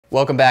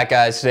Welcome back,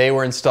 guys. Today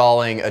we're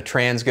installing a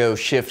TransGo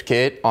Shift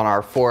Kit on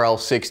our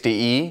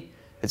 4L60E.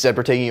 Except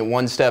we're taking it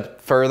one step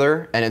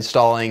further and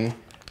installing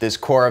this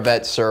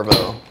Corvette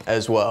Servo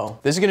as well.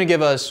 This is going to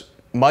give us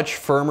much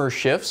firmer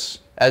shifts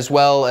as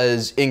well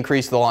as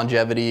increase the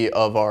longevity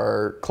of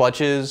our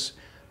clutches.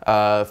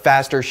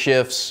 Faster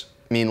shifts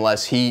mean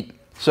less heat.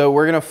 So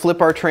we're going to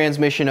flip our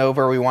transmission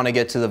over. We want to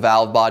get to the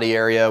valve body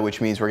area, which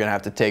means we're going to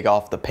have to take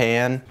off the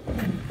pan.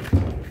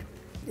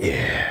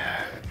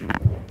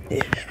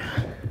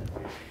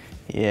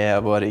 Yeah,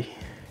 buddy.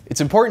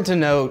 It's important to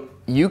note,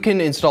 you can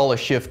install a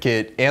shift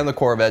kit and the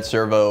Corvette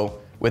Servo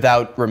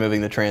without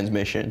removing the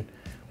transmission.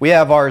 We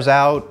have ours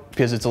out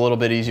because it's a little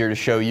bit easier to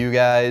show you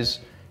guys,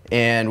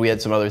 and we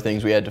had some other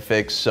things we had to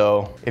fix.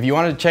 So if you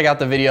wanted to check out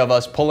the video of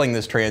us pulling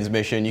this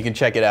transmission, you can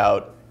check it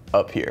out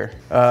up here.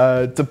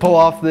 To pull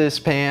off this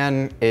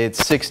pan,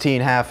 it's 16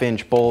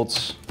 half-inch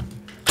bolts.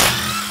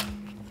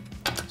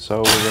 So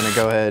we're gonna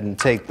go ahead and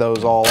take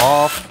those all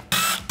off.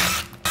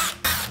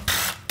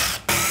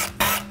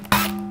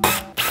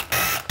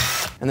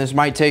 And this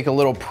might take a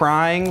little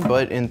prying,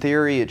 but in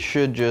theory, it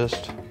should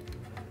just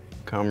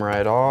come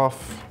right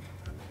off.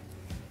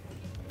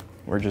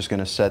 We're just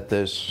gonna set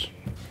this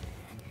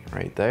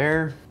right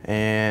there.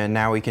 And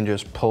now we can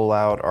just pull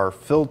out our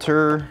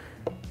filter.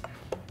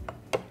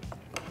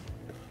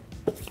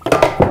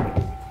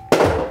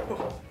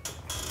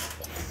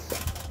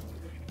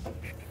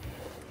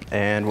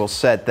 And we'll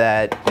set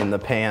that in the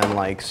pan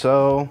like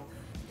so.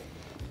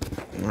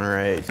 All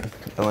right,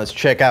 and let's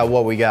check out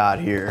what we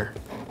got here.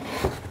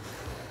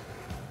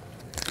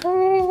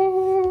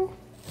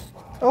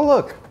 Oh,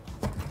 look,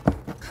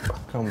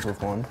 comes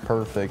with one,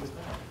 perfect.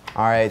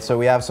 All right, so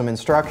we have some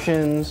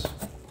instructions,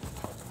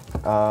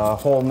 a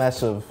whole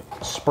mess of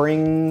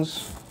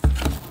springs,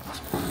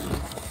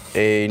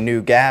 a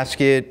new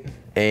gasket,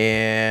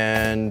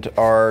 and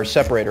our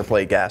separator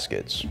plate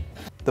gaskets.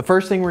 The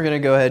first thing we're gonna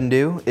go ahead and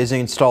do is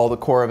install the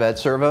Corvette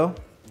Servo.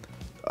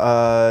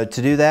 To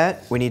do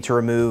that, we need to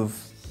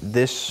remove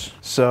this.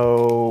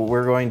 So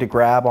we're going to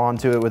grab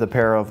onto it with a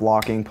pair of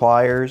locking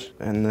pliers,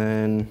 and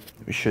then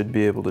we should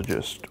be able to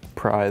just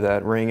pry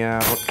that ring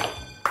out.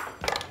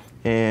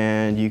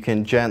 And you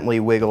can gently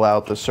wiggle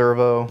out the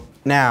servo.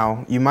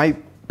 Now, you might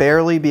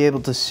barely be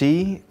able to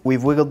see,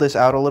 we've wiggled this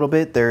out a little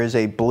bit. There is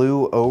a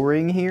blue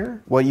O-ring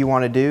here. What you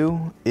wanna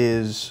do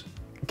is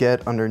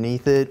get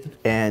underneath it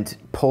and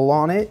pull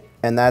on it,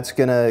 and that's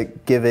gonna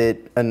give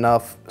it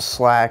enough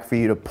slack for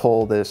you to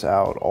pull this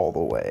out all the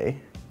way.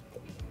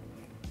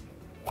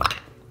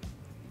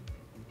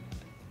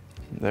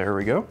 There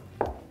we go.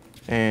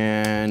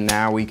 And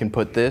now we can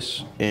put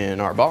this in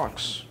our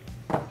box.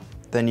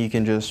 Then you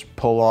can just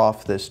pull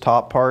off this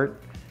top part,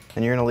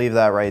 and you're gonna leave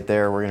that right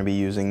there. We're gonna be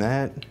using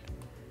that.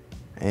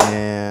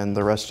 And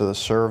the rest of the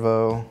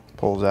servo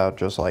pulls out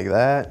just like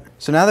that.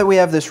 So now that we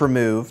have this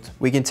removed,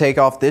 we can take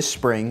off this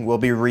spring. We'll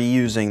be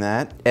reusing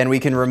that. And we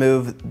can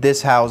remove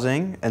this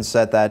housing and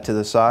set that to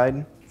the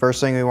side. First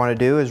thing we wanna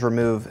do is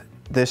remove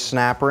this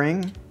snap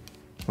ring.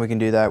 We can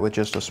do that with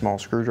just a small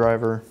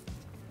screwdriver.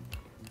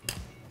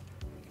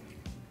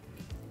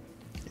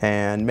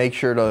 And make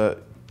sure to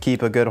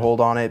keep a good hold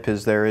on it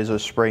because there is a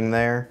spring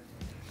there.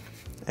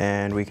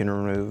 And we can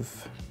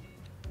remove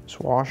this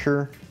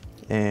washer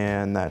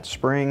and that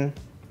spring.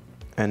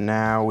 And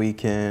now we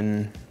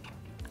can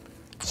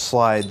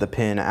slide the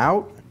pin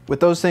out.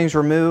 With those things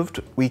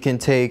removed, we can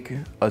take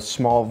a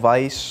small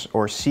vise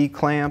or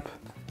C-clamp,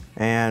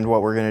 and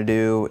what we're gonna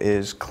do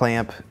is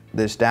clamp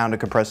this down to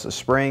compress the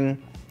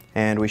spring,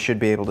 and we should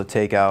be able to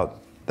take out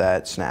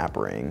that snap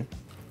ring.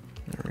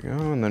 There we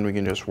go, and then we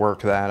can just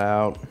work that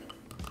out.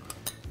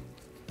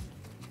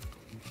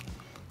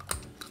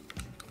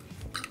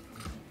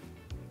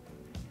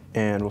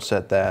 And we'll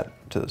set that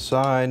to the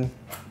side.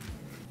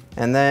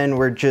 And then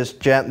we're just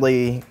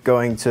gently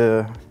going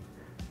to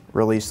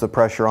release the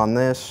pressure on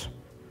this.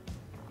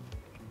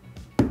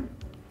 There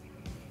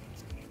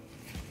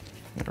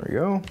we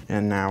go.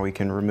 And now we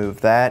can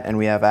remove that, and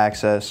we have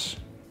access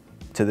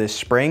to this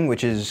spring,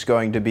 which is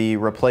going to be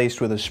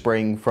replaced with a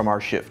spring from our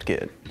shift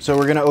kit. So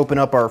we're gonna open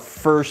up our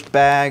first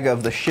bag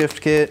of the shift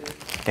kit,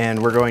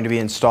 and we're going to be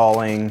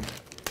installing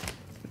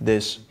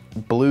this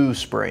blue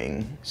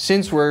spring.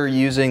 Since we're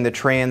using the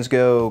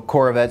TransGo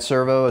Corvette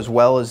Servo as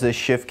well as this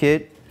shift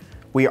kit,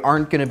 we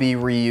aren't gonna be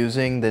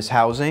reusing this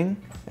housing,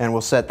 and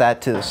we'll set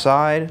that to the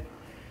side.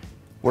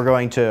 We're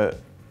going to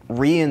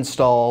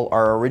reinstall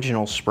our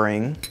original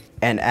spring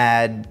and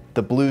add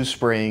the blue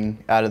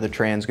spring out of the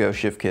TransGo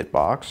shift kit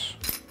box.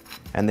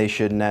 And they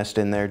should nest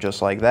in there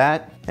just like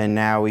that. And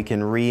now we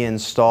can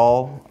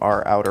reinstall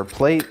our outer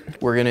plate.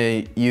 We're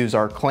gonna use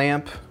our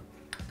clamp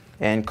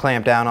and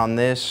clamp down on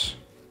this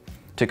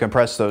to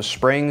compress those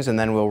springs, and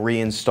then we'll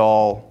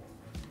reinstall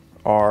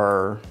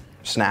our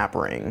snap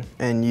ring.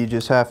 And you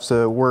just have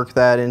to work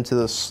that into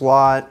the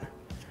slot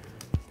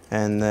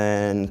and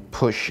then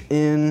push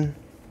in.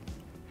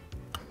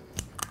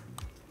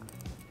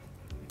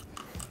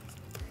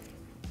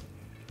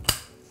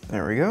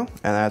 There we go,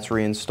 and that's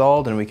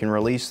reinstalled, and we can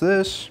release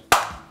this.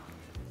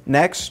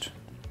 Next,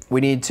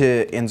 we need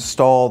to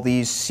install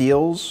these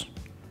seals,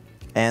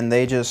 and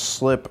they just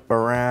slip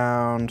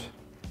around.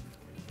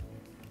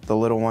 The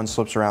little one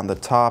slips around the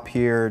top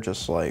here,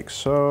 just like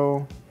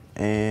so.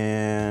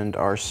 And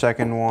our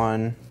second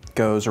one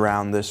goes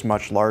around this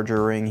much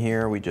larger ring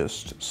here. We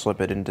just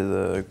slip it into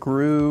the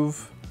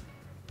groove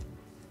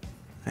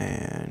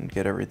and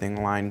get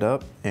everything lined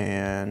up,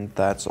 and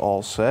that's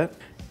all set.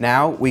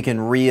 Now we can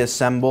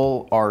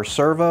reassemble our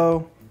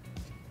servo,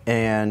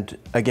 and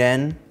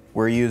again,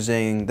 we're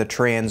using the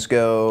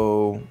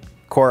TransGo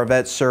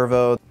Corvette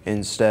servo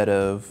instead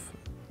of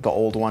the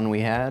old one we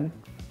had.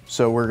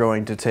 So we're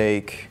going to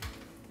take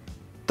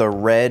the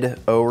red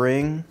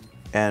O-ring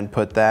and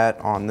put that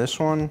on this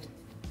one.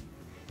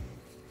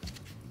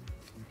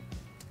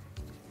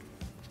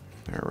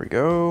 There we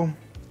go.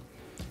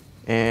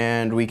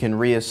 And we can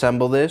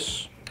reassemble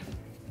this.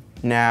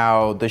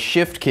 Now the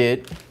shift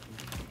kit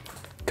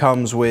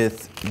comes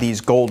with these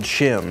gold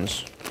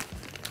shims,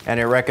 and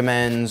it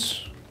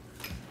recommends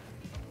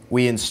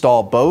we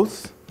install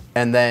both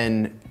and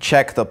then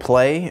check the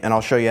play, and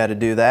I'll show you how to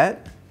do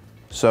that.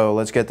 So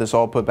let's get this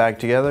all put back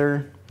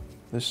together.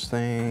 This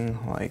thing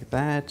like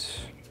that.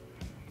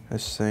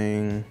 This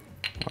thing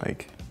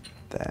like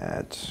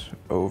that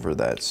over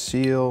that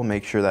seal.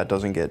 Make sure that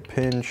doesn't get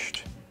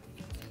pinched.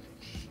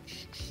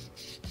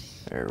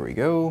 There we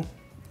go.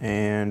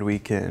 And we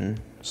can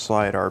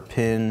slide our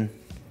pin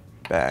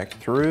back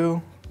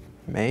through,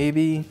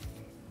 maybe.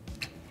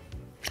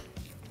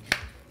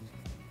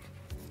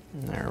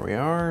 There we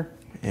are.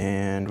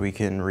 And we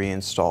can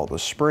reinstall the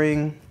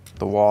spring,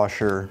 the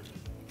washer,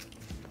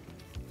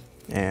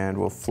 and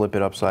we'll flip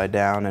it upside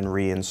down and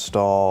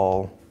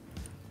reinstall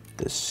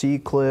the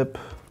C-clip.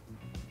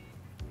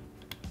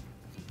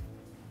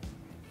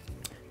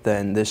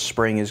 Then this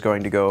spring is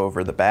going to go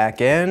over the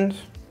back end.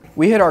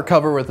 We hit our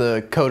cover with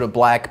a coat of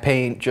black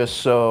paint just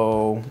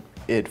so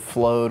it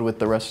flowed with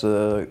the rest of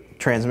the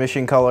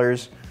transmission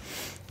colors.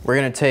 We're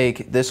gonna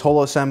take this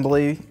whole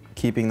assembly,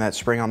 keeping that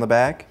spring on the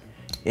back,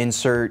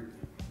 insert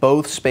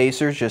both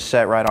spacers just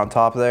set right on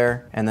top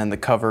there, and then the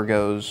cover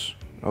goes,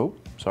 oh,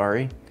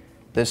 sorry.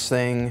 This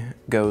thing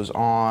goes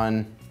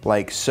on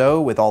like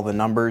so with all the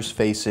numbers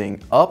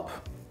facing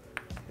up,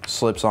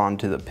 slips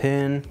onto the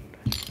pin.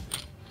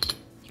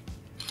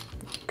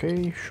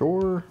 Okay,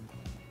 sure.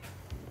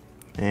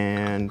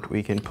 And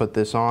we can put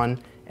this on.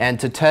 And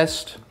to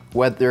test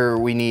whether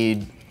we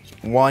need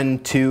 1,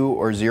 2,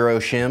 or 0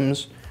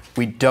 shims,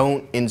 we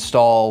don't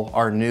install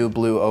our new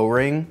blue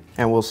O-ring,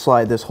 and we'll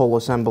slide this whole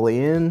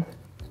assembly in.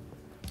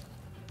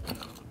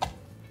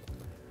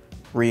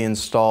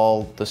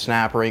 Reinstall the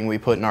snap ring we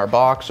put in our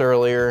box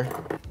earlier.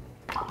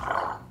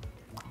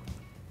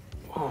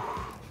 Whoa.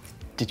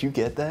 Did you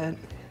get that?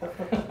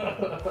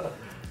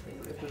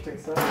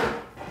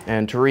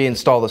 And to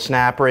reinstall the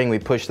snap ring, we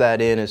push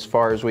that in as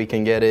far as we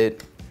can get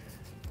it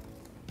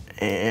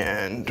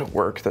and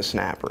work the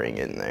snap ring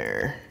in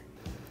there.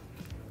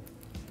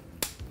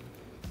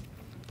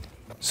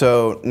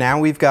 So now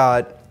we've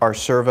got our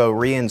servo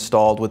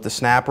reinstalled with the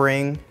snap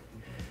ring,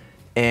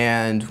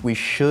 and we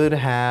should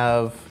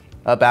have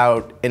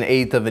about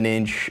 1/8 of an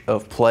inch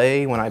of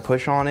play when I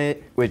push on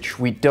it, which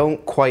we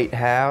don't quite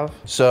have.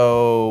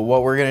 So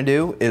what we're gonna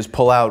do is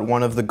pull out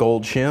one of the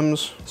gold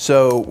shims.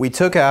 So we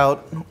took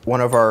out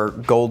one of our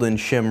golden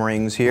shim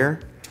rings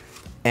here,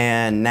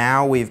 and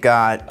now we've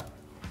got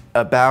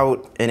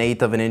about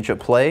 1/8 of an inch of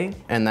play,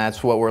 and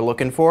that's what we're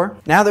looking for.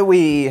 Now that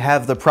we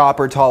have the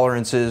proper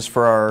tolerances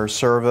for our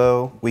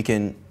servo, we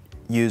can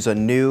use a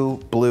new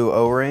blue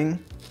O-ring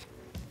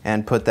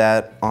and put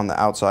that on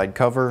the outside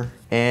cover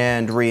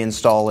and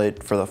reinstall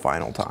it for the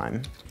final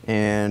time.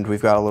 And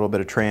we've got a little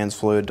bit of trans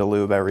fluid to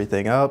lube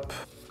everything up.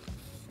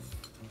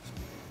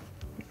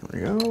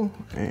 There we go.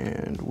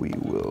 And we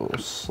will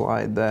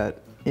slide that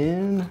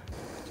in.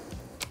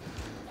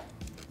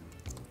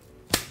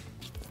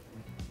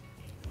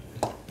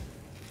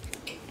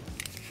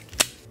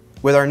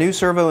 With our new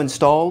servo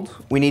installed,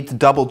 we need to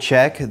double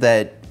check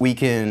that we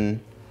can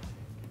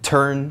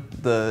turn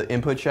the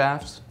input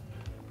shafts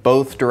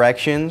both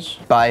directions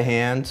by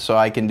hand, so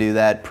I can do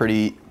that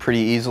pretty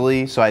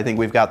easily. So I think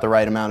we've got the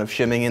right amount of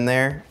shimming in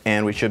there,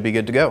 and we should be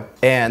good to go.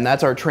 And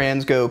that's our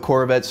TransGo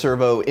Corvette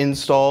servo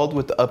installed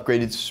with the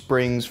upgraded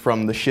springs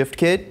from the shift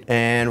kit.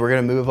 And we're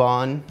gonna move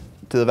on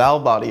to the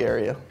valve body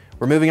area.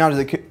 We're moving on to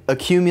the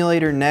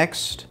accumulator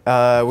next.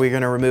 We're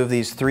gonna remove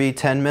these 3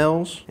 10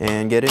 mils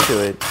and get into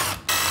it.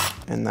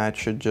 And that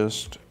should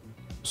just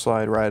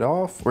slide right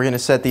off. We're gonna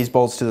set these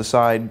bolts to the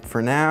side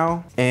for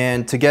now.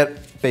 And to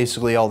get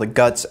basically all the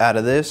guts out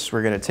of this,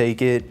 we're gonna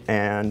take it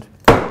and,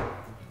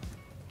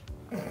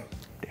 damn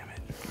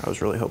it, I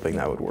was really hoping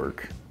that would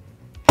work.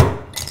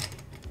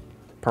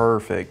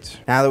 Perfect.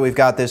 Now that we've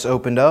got this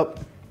opened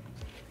up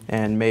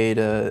and made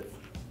a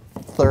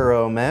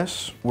thorough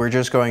mess, we're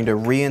just going to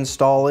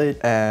reinstall it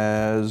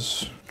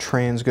as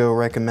TransGo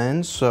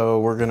recommends. So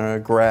we're gonna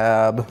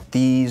grab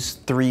these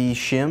 3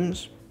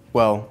 shims.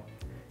 Well,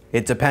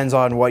 it depends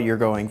on what you're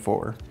going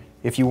for.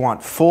 If you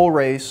want full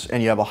race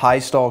and you have a high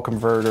stall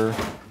converter,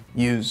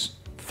 use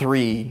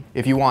 3.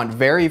 If you want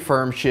very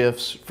firm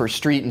shifts for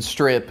street and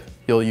strip,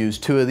 you'll use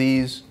 2 of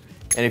these.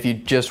 And if you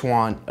just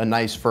want a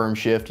nice firm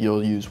shift,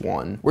 you'll use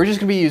 1. We're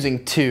just gonna be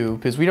using 2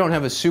 because we don't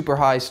have a super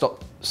high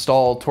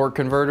stall torque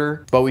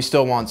converter, but we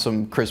still want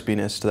some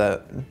crispiness to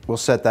that. We'll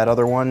set that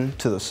other one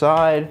to the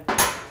side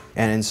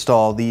and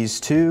install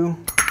these 2,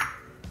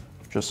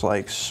 just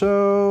like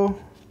so.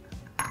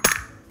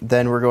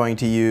 Then we're going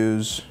to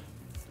use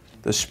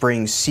the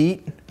spring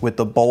seat with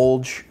the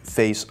bulge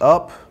face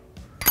up.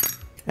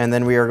 And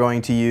then we are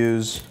going to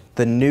use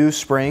the new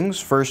springs.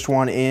 First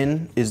one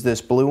in is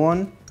this blue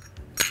one,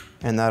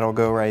 and that'll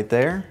go right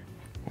there.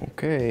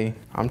 Okay,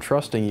 I'm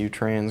trusting you,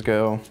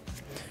 TransGo. All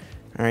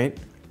right.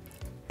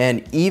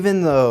 And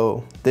even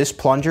though this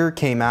plunger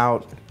came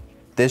out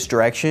this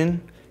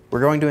direction,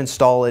 we're going to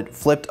install it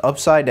flipped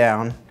upside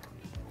down,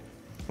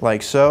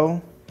 like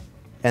so.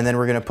 And then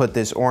we're gonna put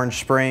this orange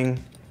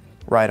spring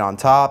right on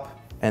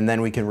top, and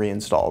then we can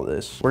reinstall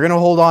this. We're gonna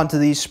hold on to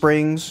these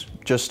springs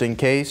just in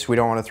case. We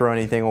don't wanna throw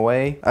anything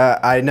away.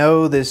 I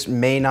know this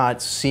may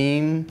not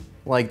seem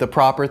like the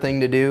proper thing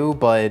to do,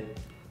 but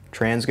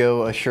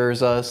TransGo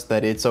assures us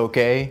that it's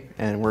okay,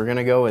 and we're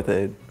gonna go with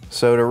it.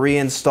 So to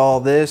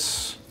reinstall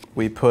this,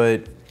 we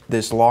put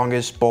this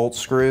longest bolt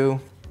screw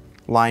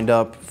lined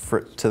up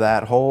to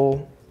that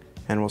hole,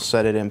 and we'll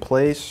set it in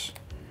place.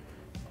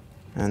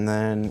 And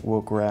then we'll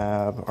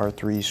grab our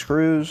 3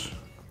 screws,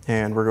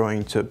 and we're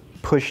going to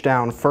push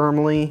down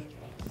firmly,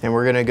 and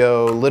we're gonna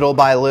go little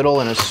by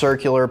little in a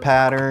circular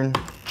pattern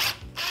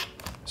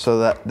so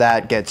that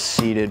that gets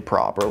seated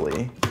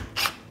properly.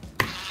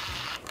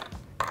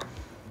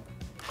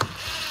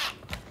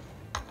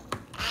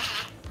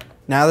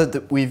 Now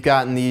that we've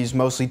gotten these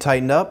mostly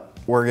tightened up,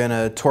 we're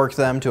gonna torque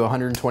them to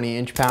 120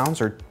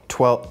 inch-pounds or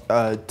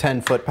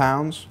 10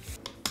 foot-pounds.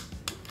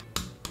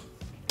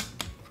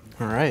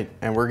 All right,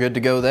 and we're good to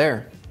go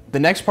there. The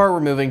next part we're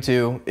moving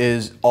to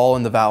is all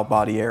in the valve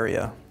body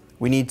area.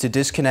 We need to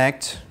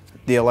disconnect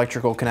the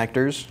electrical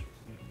connectors.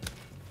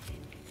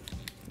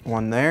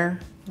 One there,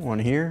 one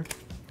here,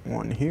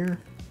 one here,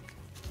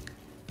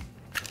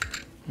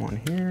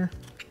 one here,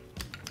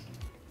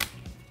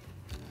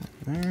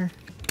 one there.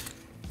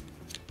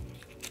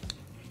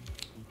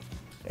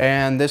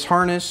 And this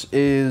harness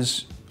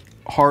is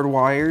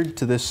hardwired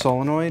to this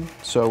solenoid,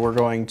 so we're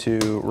going to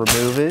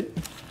remove it.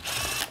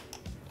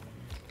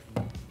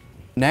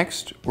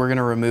 Next, we're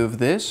gonna remove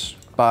this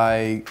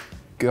by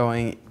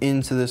going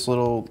into this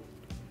little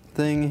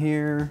thing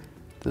here,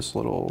 this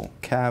little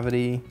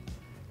cavity,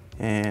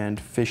 and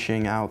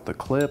fishing out the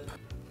clip,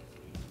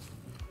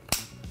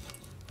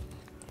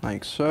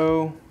 like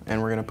so.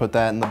 And we're gonna put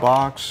that in the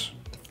box,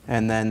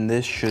 and then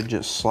this should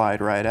just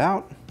slide right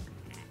out.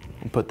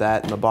 And put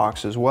that in the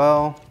box as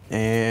well.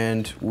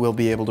 And we'll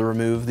be able to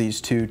remove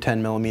these 2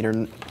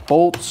 10mm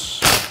bolts.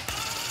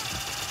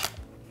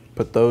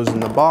 Put those in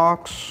the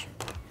box.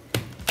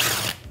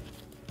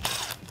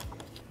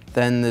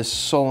 Then this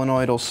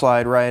solenoid will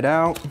slide right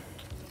out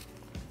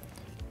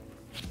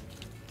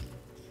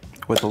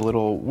with a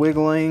little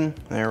wiggling.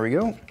 There we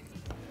go.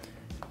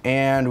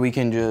 And we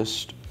can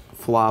just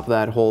flop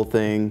that whole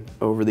thing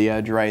over the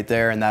edge right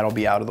there, and that'll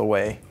be out of the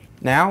way.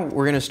 Now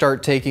we're gonna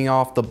start taking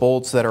off the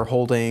bolts that are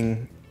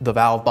holding the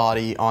valve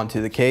body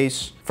onto the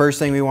case. First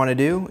thing we wanna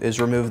do is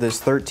remove this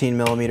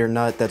 13mm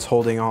nut that's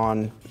holding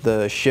on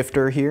the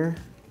shifter here.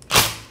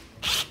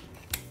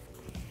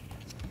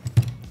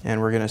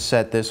 And we're gonna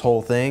set this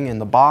whole thing in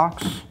the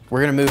box. We're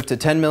gonna move to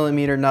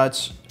 10mm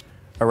nuts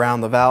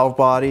around the valve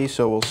body,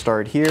 so we'll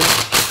start here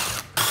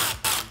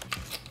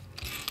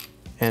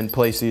and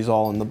place these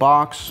all in the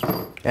box,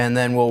 and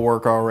then we'll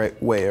work our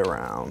way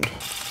around.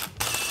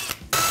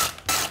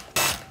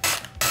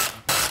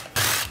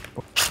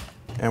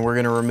 And we're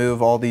gonna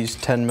remove all these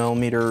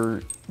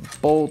 10mm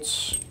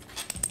bolts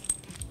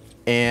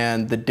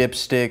and the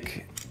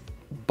dipstick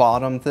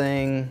bottom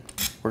thing.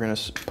 We're gonna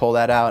pull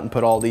that out and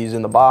put all these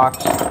in the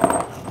box.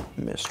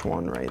 Missed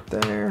one right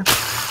there.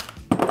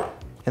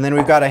 And then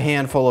we've got a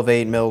handful of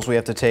 8mm we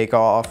have to take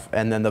off,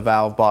 and then the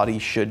valve body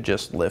should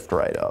just lift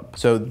right up.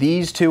 So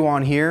these 2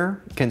 on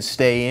here can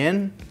stay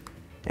in,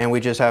 and we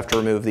just have to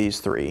remove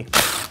these 3.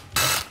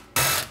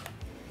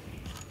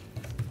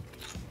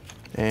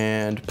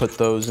 And put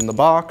those in the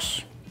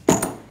box.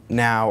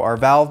 Now our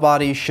valve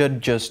body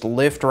should just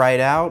lift right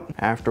out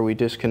after we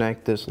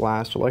disconnect this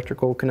last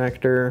electrical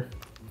connector.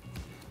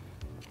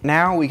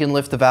 Now we can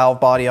lift the valve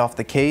body off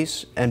the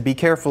case, and be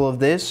careful of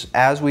this.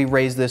 As we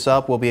raise this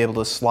up, we'll be able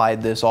to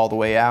slide this all the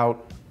way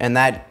out. And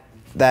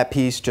that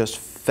piece just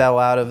fell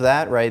out of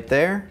that right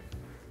there.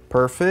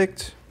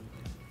 Perfect.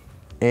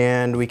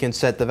 And we can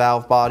set the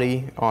valve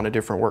body on a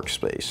different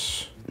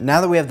workspace.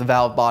 Now that we have the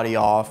valve body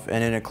off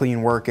and in a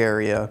clean work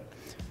area,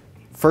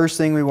 first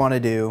thing we want to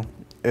do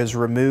is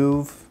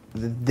remove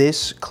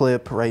this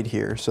clip right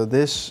here. So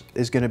this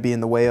is going to be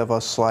in the way of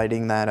us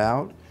sliding that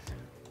out.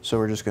 So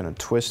we're just going to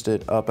twist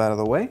it up out of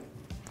the way,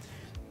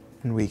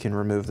 and we can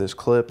remove this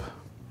clip.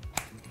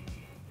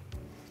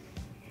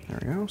 There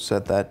we go,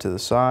 set that to the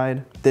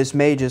side. This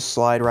may just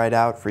slide right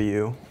out for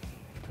you,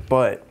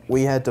 but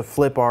we had to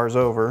flip ours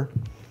over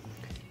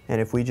And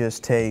if we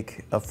just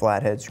take a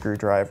flathead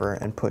screwdriver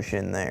and push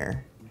in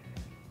there,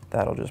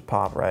 that'll just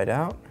pop right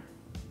out.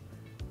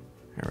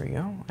 There we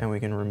go. And we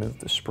can remove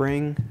the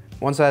spring.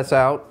 Once that's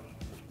out,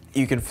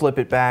 you can flip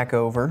it back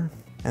over,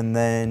 and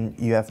then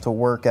you have to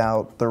work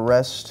out the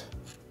rest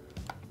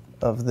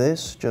of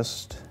this,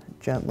 just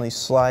gently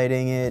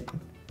sliding it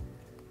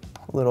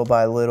little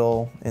by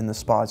little in the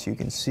spots you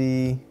can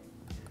see.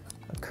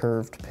 A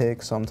curved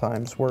pick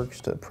sometimes works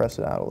to press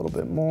it out a little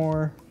bit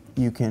more.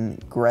 You can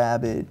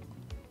grab it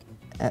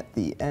at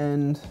the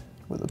end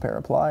with a pair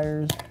of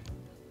pliers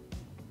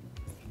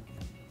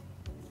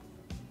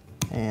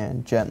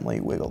and gently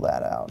wiggle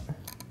that out.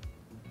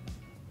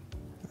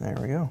 There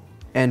we go.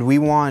 And we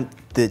want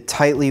the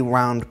tightly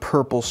wound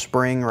purple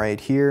spring right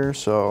here,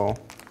 so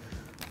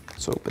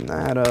let's open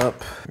that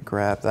up,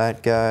 grab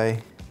that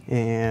guy,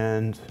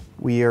 and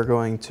we are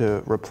going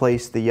to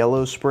replace the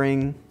yellow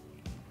spring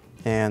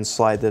and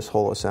slide this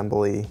whole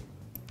assembly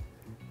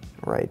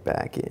right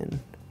back in.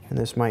 And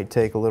this might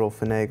take a little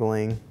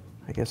finagling.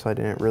 I guess I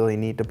didn't really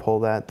need to pull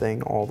that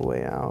thing all the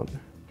way out.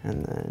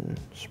 And then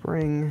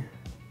spring,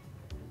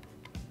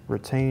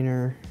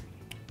 retainer,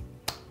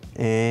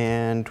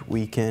 and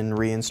we can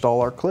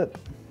reinstall our clip.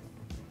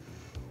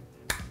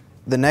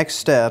 The next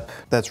step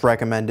that's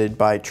recommended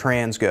by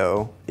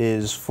TransGo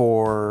is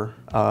for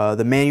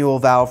the manual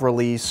valve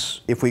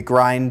release. If we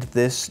grind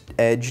this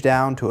edge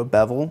down to a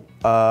bevel,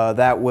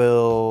 that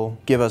will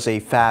give us a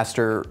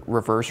faster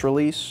reverse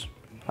release.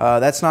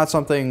 That's not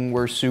something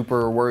we're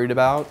super worried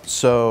about,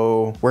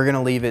 so we're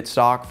gonna leave it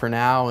stock for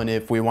now, and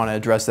if we wanna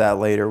address that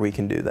later, we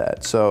can do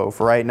that. So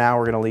for right now,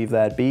 we're gonna leave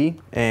that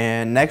be.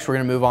 And next, we're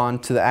gonna move on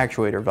to the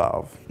actuator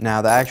valve.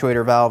 Now, the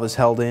actuator valve is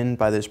held in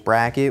by this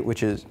bracket,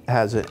 which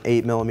has an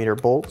 8mm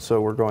bolt,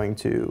 so we're going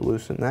to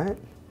loosen that.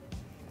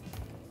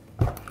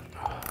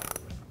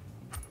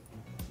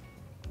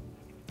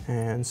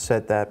 And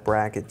set that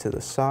bracket to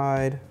the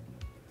side.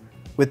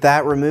 With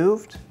that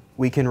removed,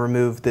 we can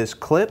remove this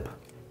clip,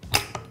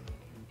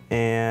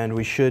 and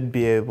we should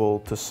be able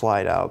to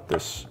slide out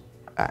this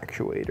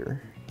actuator.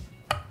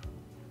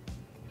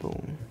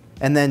 Boom.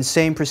 And then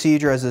same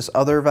procedure as this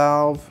other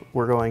valve,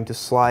 we're going to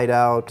slide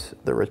out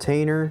the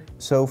retainer.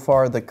 So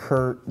far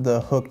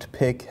the hooked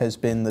pick has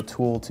been the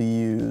tool to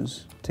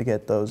use to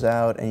get those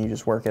out, and you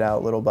just work it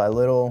out little by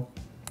little.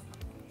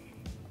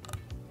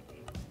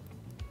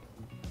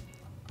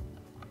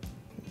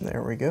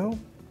 There we go.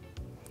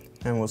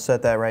 And we'll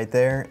set that right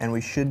there, and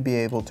we should be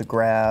able to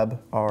grab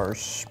our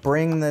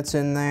spring that's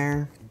in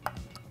there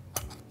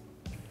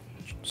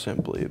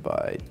simply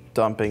by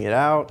dumping it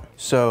out.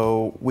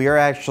 So we are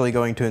actually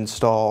going to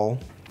install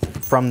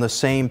from the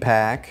same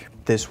pack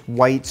this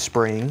white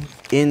spring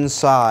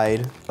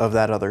inside of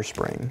that other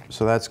spring.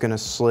 So that's gonna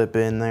slip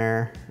in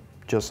there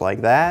just like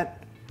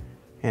that,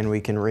 and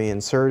we can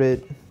reinsert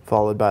it,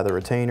 followed by the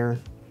retainer.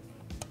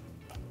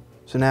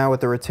 So now with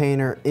the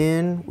retainer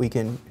in, we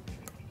can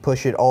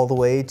push it all the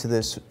way to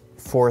this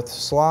 4th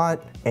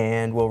slot,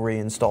 and we'll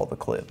reinstall the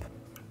clip.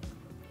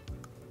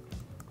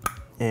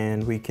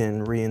 And we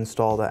can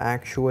reinstall the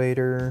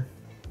actuator.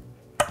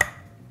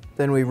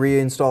 Then we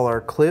reinstall our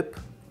clip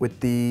with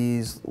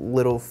these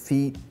little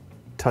feet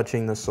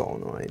touching the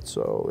solenoid.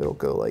 So it'll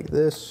go like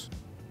this,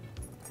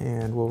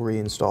 and we'll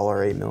reinstall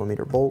our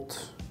 8mm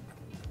bolt.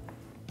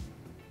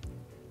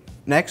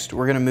 Next,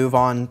 we're gonna move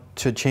on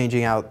to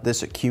changing out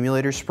this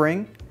accumulator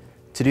spring.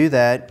 To do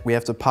that, we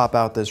have to pop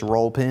out this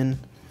roll pin,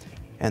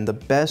 and the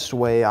best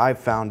way I've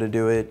found to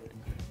do it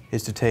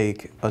is to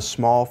take a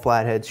small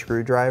flathead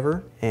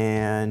screwdriver,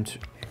 and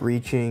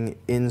reaching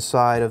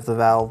inside of the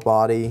valve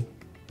body,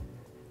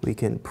 we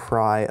can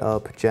pry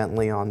up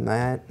gently on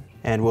that,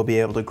 and we'll be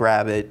able to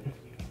grab it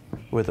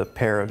with a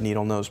pair of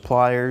needle nose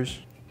pliers.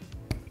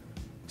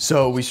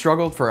 So we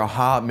struggled for a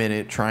hot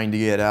minute trying to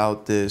get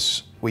out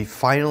this. We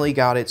finally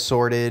got it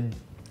sorted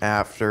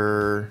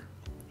after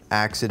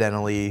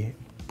accidentally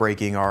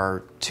breaking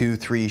our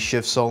 2-3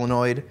 shift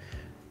solenoid.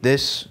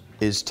 This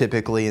is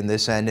typically in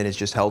this end, and it's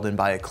just held in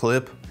by a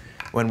clip.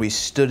 When we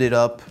stood it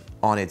up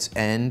on its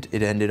end,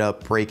 it ended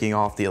up breaking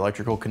off the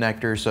electrical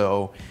connector.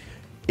 So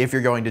if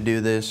you're going to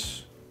do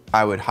this,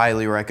 I would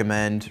highly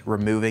recommend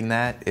removing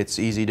that. It's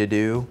easy to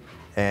do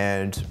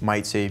and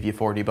might save you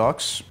 40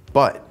 bucks.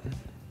 But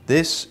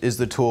this is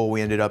the tool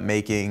we ended up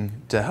making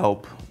to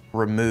help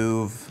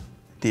remove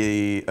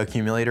the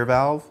accumulator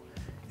valve.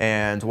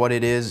 And what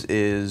it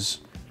is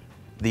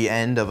the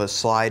end of a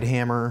slide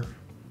hammer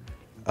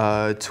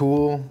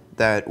tool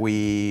that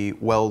we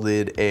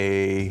welded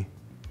a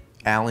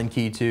Allen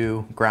key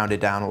to, ground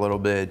it down a little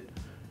bit,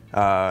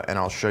 and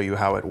I'll show you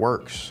how it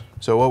works.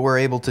 So what we're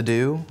able to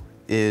do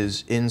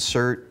is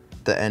insert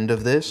the end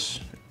of this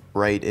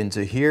right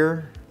into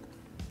here,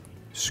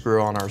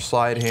 screw on our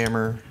slide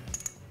hammer,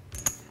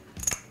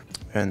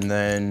 and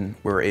then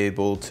we're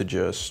able to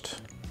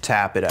just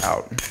tap it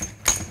out.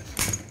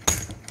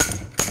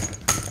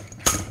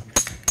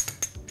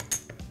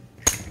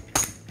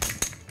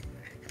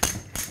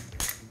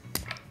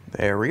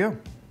 There we go.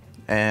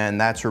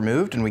 And that's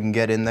removed, and we can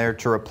get in there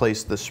to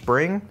replace the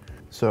spring.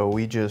 So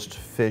we just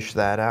fish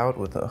that out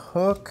with a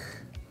hook.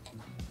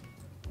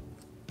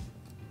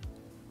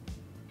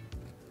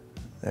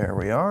 There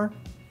we are.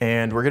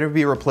 And we're gonna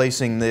be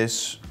replacing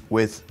this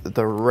with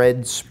the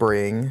red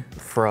spring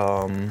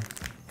from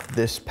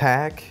this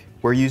pack.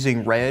 We're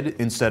using red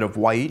instead of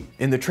white.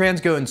 In the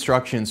TransGo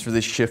instructions for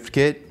this shift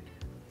kit,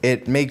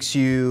 it makes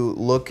you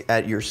look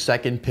at your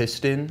second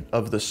piston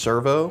of the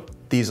servo.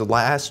 These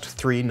last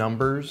 3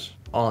 numbers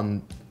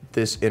on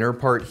this inner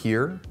part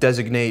here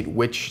designate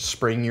which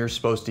spring you're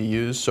supposed to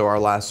use. So our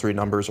last 3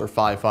 numbers are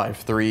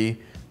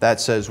 553. That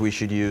says we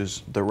should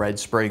use the red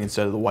spring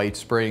instead of the white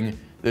spring.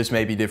 This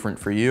may be different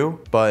for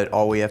you, but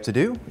all we have to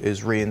do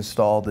is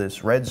reinstall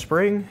this red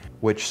spring,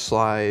 which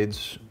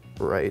slides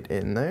right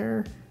in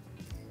there.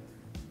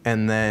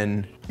 And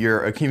then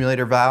your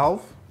accumulator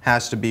valve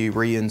has to be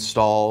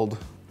reinstalled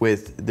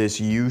with this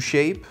U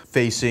shape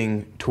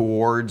facing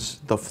towards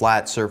the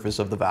flat surface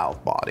of the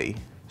valve body.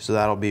 So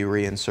that'll be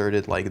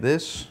reinserted like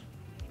this.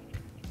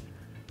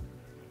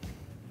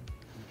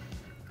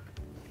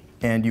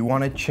 And you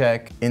want to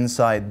check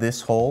inside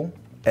this hole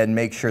and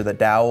make sure the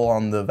dowel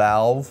on the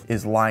valve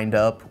is lined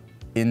up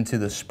into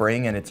the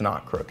spring and it's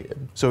not crooked.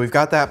 So we've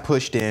got that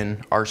pushed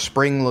in. Our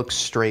spring looks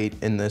straight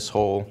in this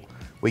hole.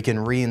 We can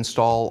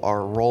reinstall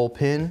our roll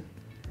pin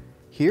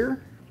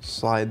here,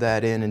 slide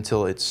that in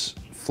until it's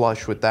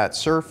flush with that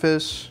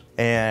surface.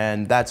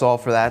 And that's all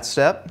for that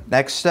step.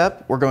 Next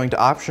step, we're going to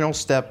optional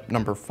step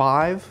number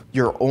 5.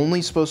 You're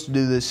only supposed to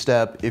do this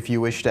step if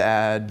you wish to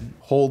add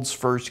holds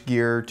first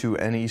gear to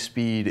any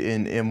speed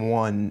in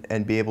M1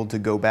 and be able to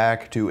go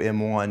back to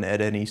M1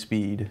 at any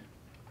speed.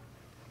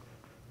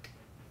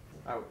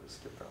 I would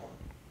just skip that one.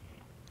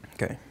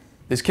 Okay.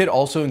 This kit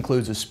also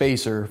includes a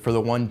spacer for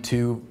the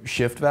 1-2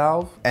 shift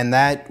valve, and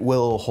that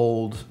will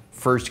hold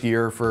first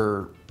gear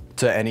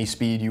to any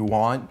speed you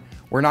want.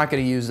 We're not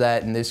going to use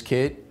that in this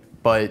kit,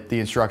 but the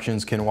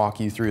instructions can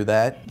walk you through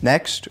that.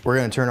 Next, we're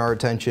going to turn our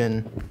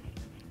attention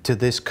to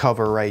this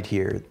cover right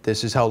here.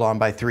 This is held on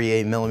by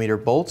 3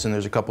 8mm bolts, and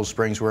there's a couple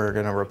springs we're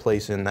going to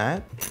replace in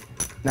that.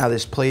 Now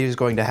this plate is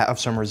going to have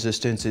some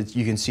resistance.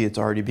 You can see it's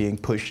already being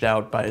pushed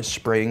out by a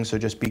spring, so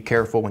just be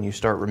careful when you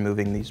start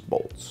removing these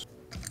bolts.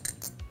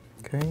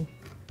 Okay,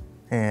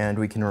 and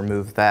we can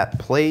remove that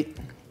plate,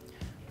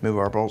 move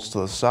our bolts to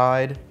the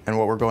side, and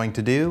what we're going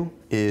to do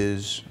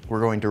is we're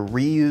going to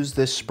reuse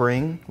this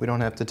spring. We don't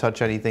have to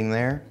touch anything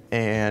there.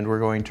 And we're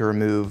going to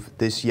remove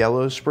this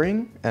yellow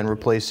spring and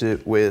replace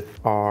it with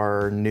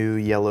our new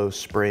yellow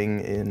spring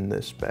in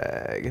this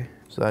bag.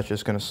 So that's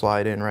just gonna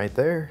slide in right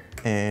there.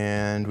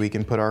 And we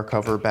can put our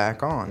cover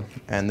back on.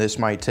 And this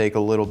might take a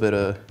little bit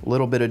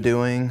of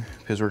doing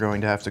because we're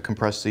going to have to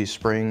compress these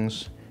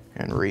springs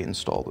and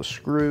reinstall the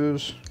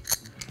screws.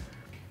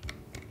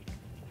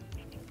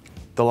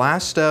 The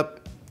last step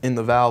in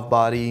the valve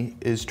body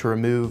is to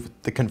remove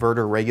the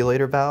converter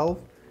regulator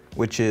valve,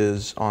 which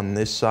is on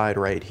this side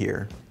right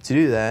here. To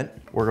do that,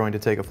 we're going to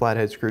take a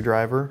flathead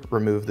screwdriver,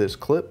 remove this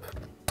clip,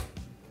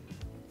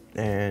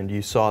 and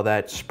you saw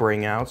that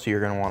spring out, so you're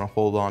going to want to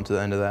hold on to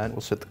the end of that.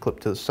 We'll set the clip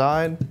to the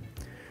side,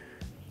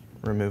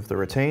 remove the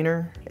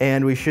retainer,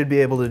 and we should be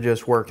able to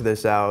just work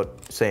this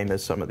out same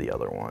as some of the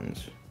other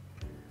ones.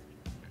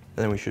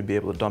 Then we should be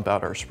able to dump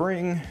out our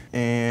spring.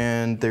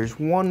 And there's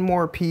one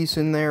more piece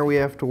in there we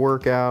have to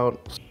work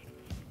out.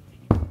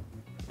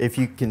 If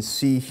you can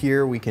see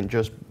here, we can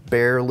just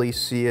barely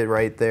see it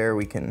right there.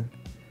 We can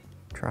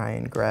try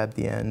and grab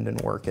the end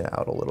and work it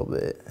out a little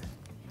bit.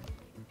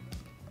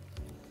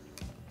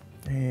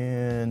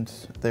 And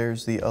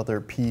there's the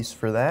other piece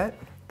for that.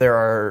 There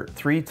are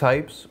 3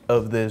 types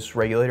of this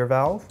regulator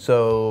valve.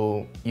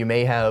 So you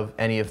may have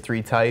any of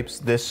 3 types.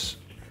 This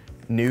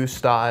new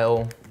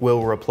style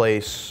will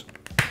replace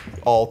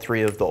all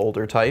 3 of the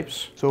older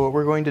types. So what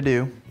we're going to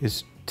do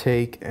is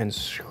take and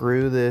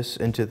screw this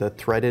into the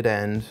threaded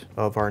end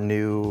of our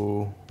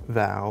new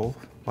valve,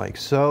 like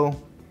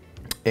so.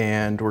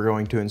 And we're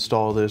going to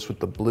install this with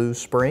the blue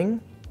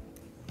spring.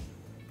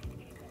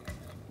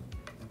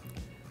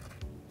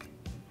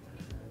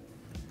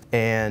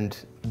 And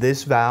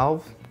this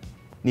valve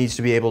needs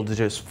to be able to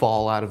just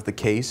fall out of the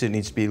case. It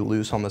needs to be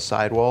loose on the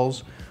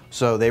sidewalls.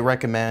 So they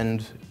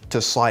recommend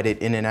to slide it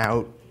in and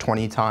out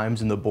 20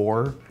 times in the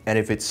bore. And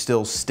if it's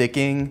still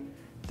sticking,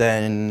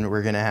 then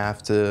we're gonna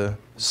have to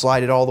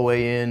slide it all the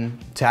way in,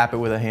 tap it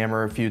with a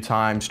hammer a few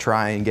times,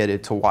 try and get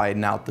it to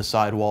widen out the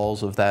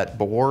sidewalls of that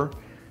bore,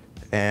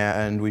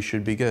 and we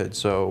should be good.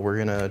 So we're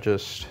gonna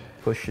just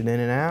push it in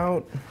and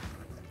out,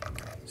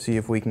 see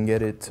if we can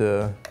get it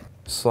to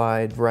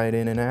slide right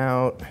in and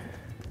out.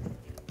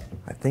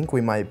 I think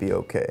we might be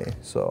okay,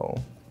 so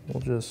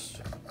we'll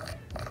just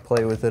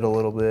play with it a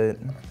little bit.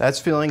 That's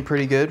feeling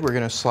pretty good. We're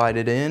gonna slide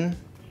it in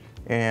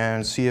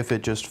and see if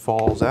it just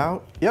falls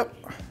out. Yep.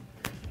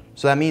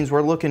 So that means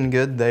we're looking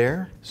good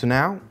there. So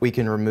now we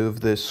can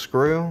remove this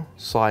screw,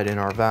 slide in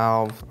our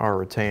valve, our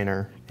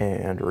retainer,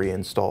 and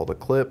reinstall the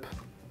clip.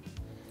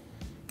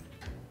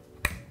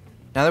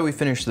 Now that we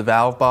finished the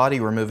valve body,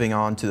 we're moving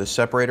on to the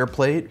separator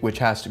plate, which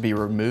has to be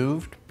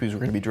removed because we're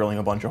gonna be drilling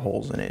a bunch of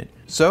holes in it.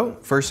 So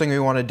first thing we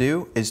wanna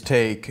do is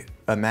take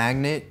a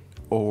magnet,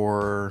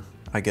 or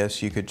I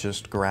guess you could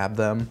just grab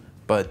them,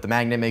 but the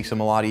magnet makes them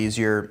a lot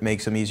easier,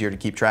 makes them easier to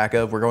keep track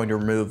of. We're going to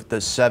remove the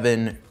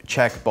 7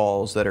 check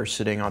balls that are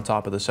sitting on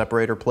top of the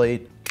separator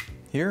plate.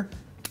 Here,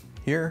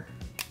 here,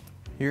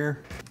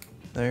 here,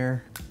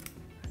 there,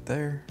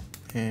 there,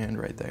 and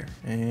right there.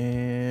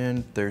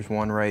 And there's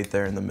one right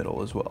there in the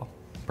middle as well.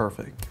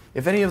 Perfect.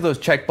 If any of those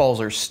check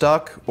balls are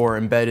stuck or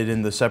embedded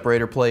in the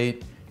separator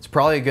plate, it's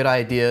probably a good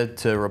idea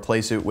to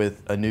replace it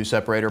with a new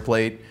separator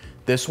plate.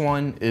 This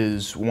one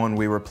is one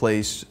we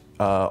replaced,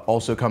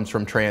 also comes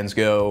from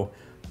TransGo.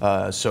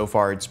 So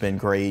far it's been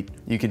great.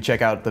 You can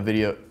check out the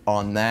video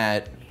on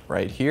that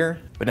right here.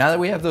 But now that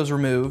we have those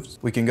removed,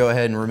 we can go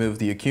ahead and remove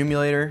the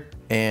accumulator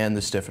and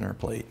the stiffener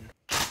plate.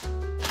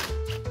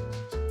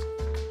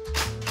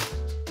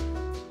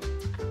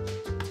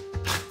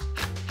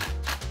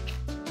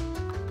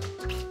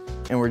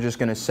 And we're just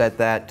gonna set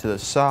that to the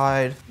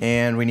side.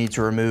 And we need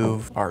to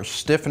remove our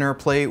stiffener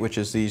plate, which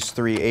is these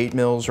 3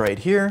 8mm right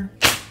here.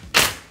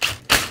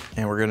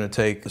 And we're gonna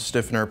take the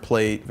stiffener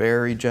plate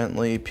very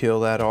gently, peel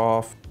that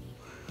off.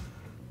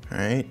 All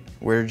right,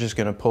 we're just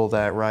gonna pull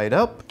that right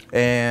up.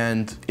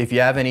 And if you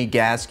have any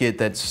gasket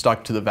that's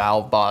stuck to the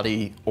valve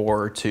body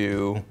or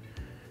to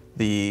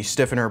the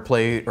stiffener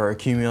plate or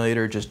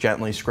accumulator, just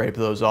gently scrape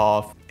those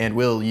off and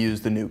we'll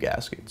use the new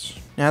gaskets.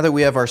 Now that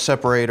we have our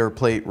separator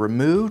plate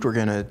removed, we're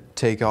gonna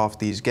take off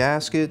these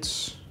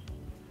gaskets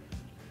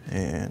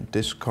and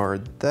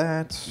discard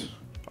that.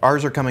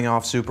 Ours are coming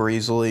off super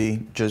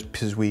easily just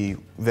because we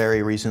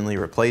very recently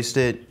replaced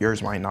it.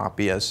 Yours might not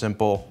be as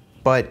simple,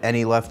 but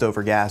any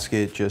leftover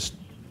gasket, just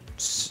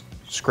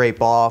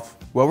scrape off.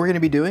 What we're gonna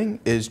be doing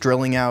is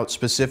drilling out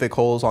specific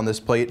holes on this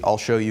plate. I'll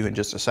show you in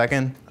just a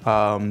second,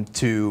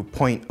 to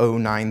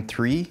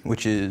 0.093,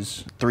 which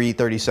is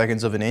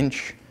 3/32 of an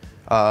inch.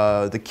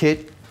 The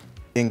kit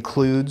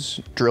includes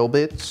drill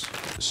bits.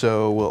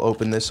 So we'll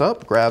open this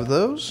up, grab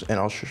those, and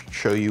I'll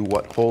show you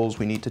what holes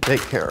we need to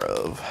take care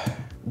of.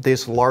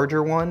 This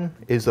larger one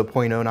is a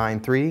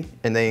 0.093,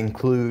 and they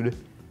include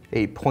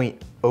a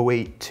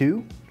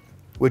 0.082,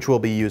 which we'll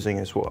be using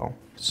as well.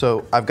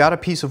 So I've got a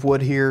piece of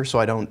wood here so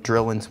I don't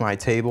drill into my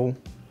table.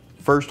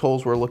 First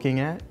holes we're looking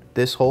at,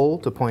 this hole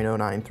to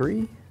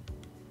 0.093.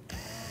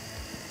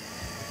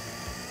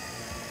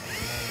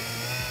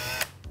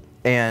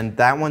 And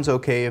that one's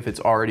okay if it's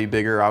already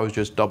bigger. I was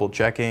just double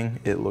checking,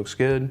 it looks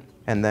good.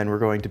 And then we're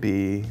going to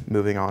be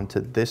moving on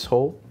to this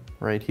hole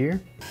right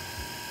here.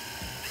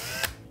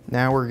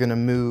 Now we're gonna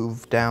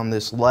move down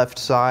this left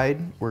side.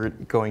 We're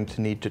going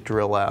to need to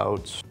drill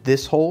out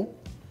this hole.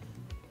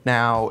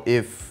 Now,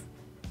 if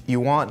you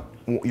want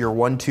your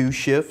 1-2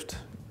 shift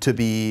to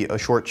be a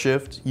short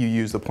shift, you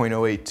use the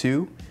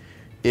 0.082.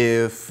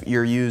 If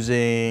you're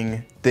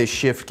using this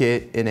shift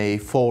kit in a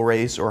full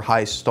race or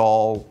high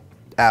stall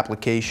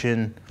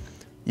application,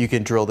 you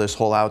can drill this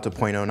hole out to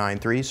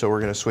 0.093. So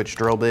we're gonna switch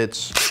drill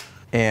bits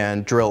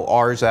and drill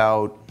ours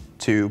out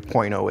to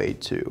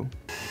 0.082.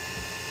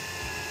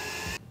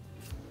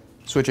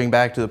 Switching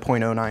back to the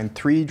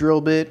 0.093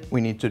 drill bit,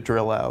 we need to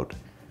drill out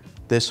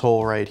this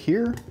hole right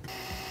here.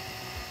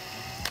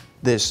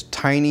 This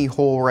tiny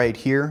hole right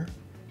here.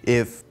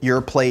 If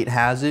your plate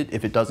has it,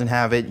 if it doesn't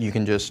have it, you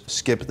can just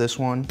skip this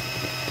one.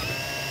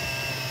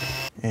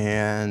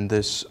 And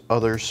this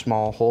other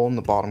small hole in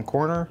the bottom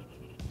corner.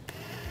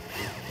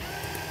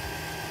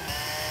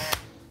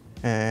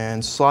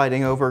 And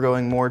sliding over,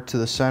 going more to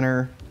the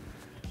center,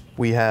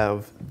 we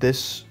have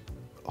this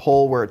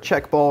hole where a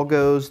check ball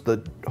goes.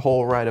 The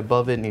hole right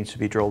above it needs to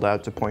be drilled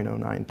out to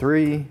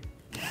 0.093.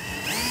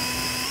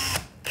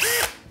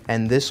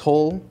 And this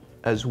hole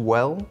as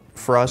well,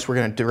 for us, we're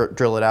gonna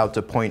drill it out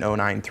to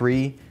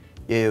 0.093.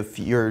 If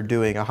you're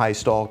doing a high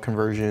stall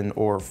conversion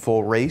or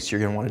full race,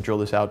 you're gonna wanna drill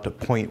this out to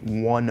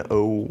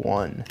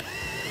 0.101.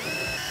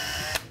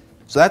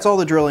 So that's all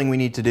the drilling we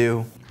need to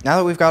do. Now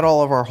that we've got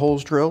all of our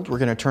holes drilled, we're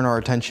gonna turn our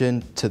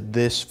attention to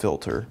this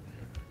filter.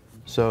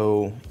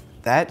 So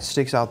that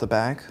sticks out the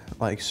back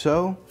like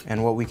so,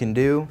 and what we can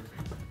do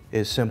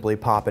is simply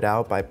pop it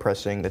out by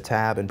pressing the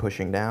tab and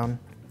pushing down,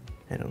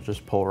 and it'll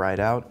just pull right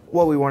out.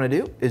 What we want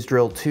to do is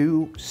drill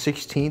 2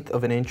 1/16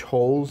 of an inch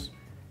holes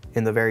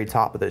in the very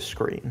top of this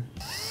screen.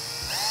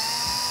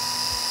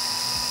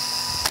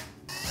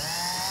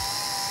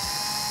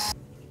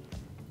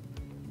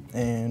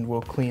 And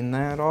we'll clean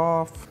that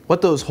off.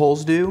 What those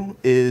holes do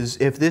is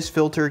if this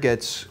filter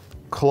gets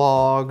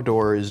clogged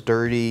or is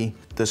dirty,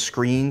 the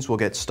screens will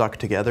get stuck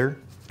together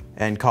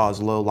and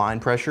cause low line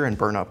pressure and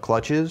burn up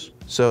clutches.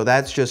 So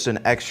that's just an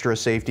extra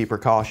safety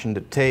precaution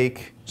to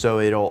take, so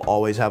it'll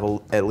always have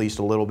at least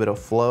a little bit of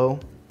flow.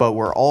 But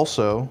we're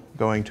also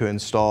going to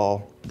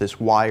install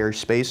this wire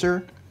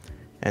spacer,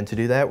 and to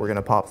do that, we're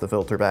gonna pop the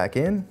filter back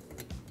in.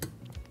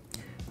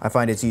 I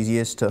find it's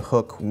easiest to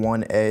hook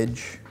one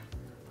edge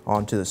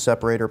onto the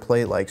separator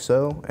plate like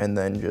so, and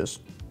then just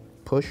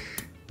push.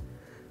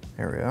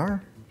 There we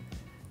are.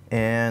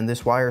 And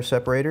this wire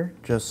separator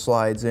just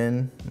slides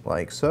in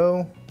like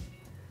so.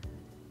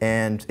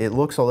 and it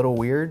looks a little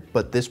weird,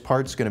 but this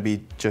part's gonna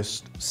be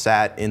just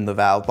sat in the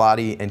valve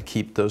body and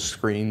keep those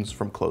screens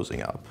from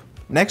closing up.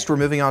 Next, we're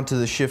moving on to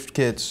the Shift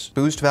Kit's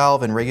boost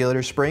valve and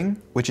regulator spring,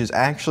 which is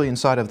actually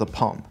inside of the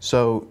pump.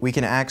 So we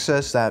can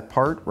access that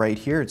part right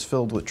here. It's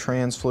filled with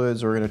trans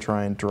fluids. We're gonna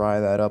try and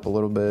dry that up a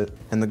little bit.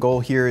 And the goal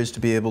here is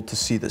to be able to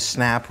see the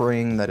snap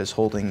ring that is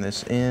holding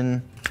this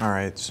in. All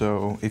right,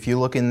 so if you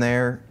look in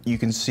there, you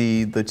can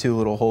see the two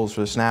little holes for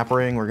the snap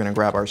ring. We're gonna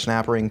grab our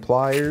snap ring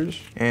pliers.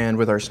 And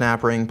with our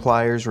snap ring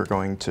pliers, we're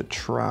going to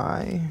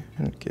try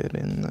and get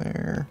in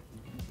there.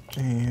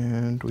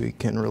 And we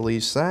can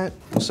release that.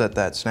 We'll set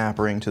that snap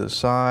ring to the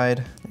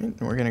side. And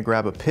we're gonna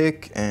grab a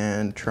pick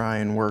and try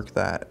and work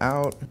that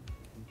out.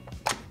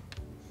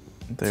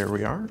 There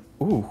we are.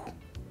 Ooh,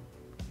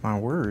 my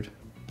word.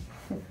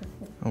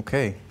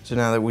 Okay, so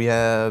now that we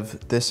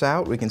have this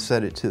out, we can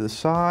set it to the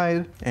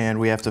side, and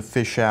we have to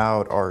fish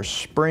out our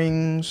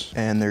springs,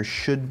 and there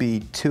should be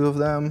 2 of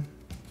them.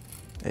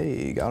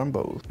 Hey, got them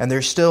both. And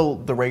there's still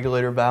the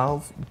regulator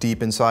valve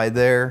deep inside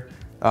there.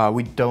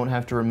 We don't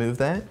have to remove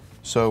that.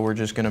 So we're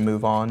just gonna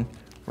move on.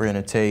 We're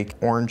gonna take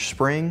orange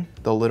spring,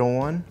 the little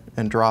one,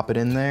 and drop it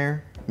in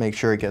there. Make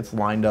sure it gets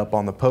lined up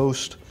on the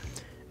post.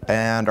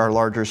 And our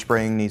larger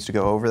spring needs to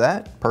go over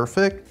that.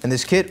 Perfect. And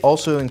this kit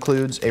also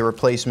includes a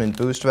replacement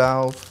boost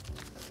valve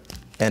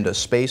and a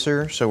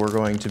spacer. So we're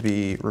going to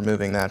be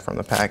removing that from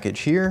the package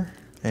here.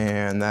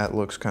 And that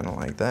looks kind of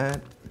like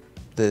that.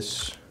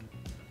 This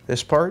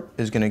part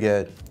is gonna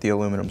get the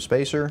aluminum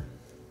spacer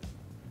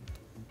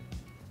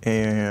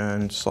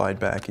and slide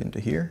back into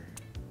here.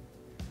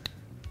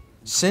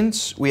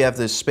 Since we have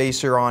this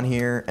spacer on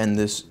here and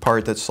this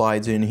part that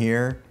slides in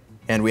here,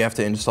 and we have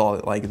to install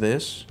it like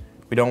this,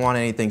 we don't want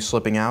anything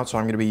slipping out, so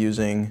I'm gonna be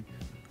using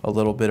a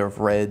little bit of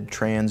red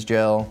trans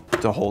gel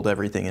to hold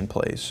everything in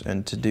place.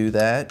 And to do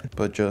that,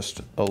 put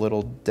just a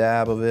little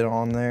dab of it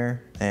on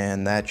there,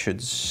 and that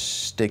should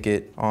stick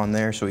it on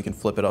there so we can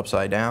flip it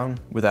upside down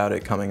without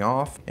it coming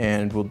off.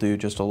 And we'll do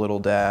just a little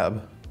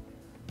dab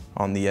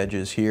on the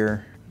edges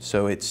here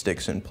so it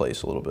sticks in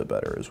place a little bit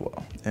better as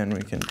well. And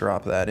we can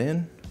drop that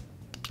in.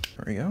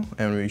 There we go.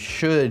 And we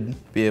should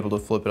be able to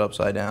flip it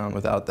upside down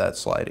without that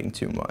sliding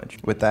too much.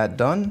 With that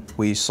done,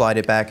 we slide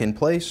it back in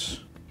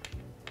place.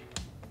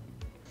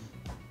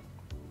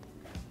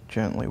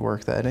 Gently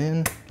work that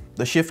in.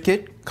 The Shift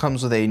Kit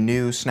comes with a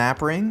new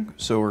snap ring,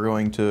 so we're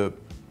going to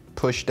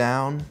push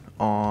down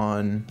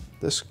on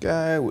this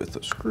guy with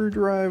a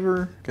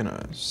screwdriver.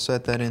 Gonna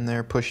set that in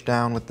there, push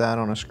down with that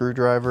on a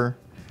screwdriver.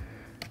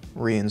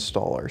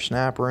 Reinstall our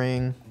snap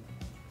ring.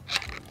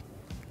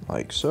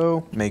 Like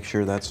so. Make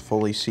sure that's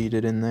fully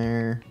seated in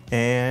there.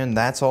 And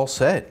that's all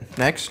set.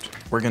 Next,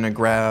 we're gonna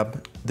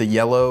grab the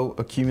yellow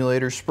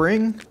accumulator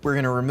spring. We're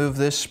gonna remove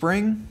this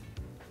spring.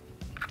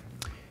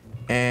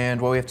 And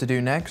what we have to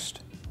do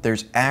next,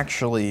 there's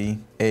actually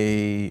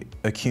a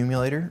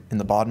accumulator in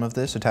the bottom of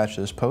this attached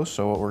to this post.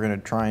 So what we're gonna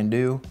try and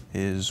do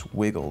is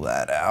wiggle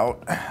that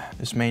out.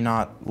 This may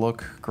not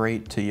look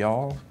great to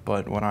y'all,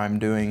 but what I'm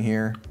doing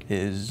here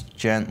is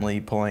gently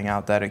pulling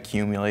out that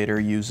accumulator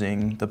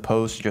using the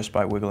post just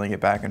by wiggling it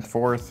back and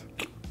forth.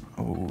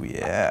 Oh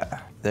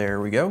yeah,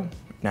 there we go.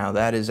 Now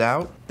that is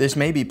out. This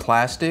may be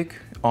plastic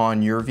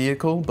on your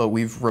vehicle, but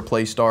we've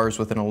replaced ours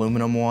with an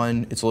aluminum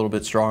one. It's a little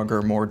bit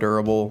stronger, more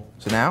durable.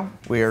 So now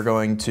we are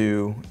going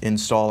to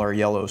install our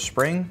yellow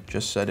spring.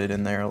 Just set it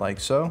in there like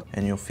so,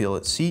 and you'll feel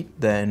it seat.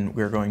 Then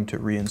we're going to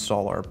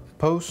reinstall our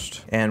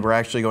post, and we're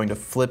actually going to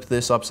flip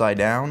this upside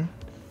down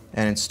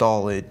and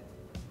install it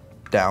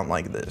down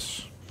like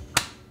this.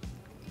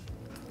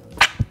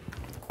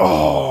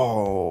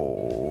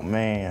 Oh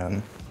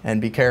man. And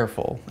be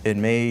careful, it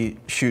may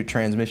shoot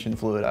transmission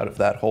fluid out of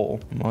that hole.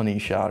 Money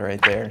shot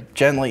right there.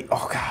 Gently,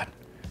 oh God.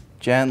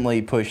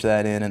 Gently push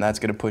that in, and that's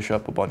gonna push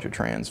up a bunch of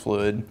trans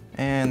fluid.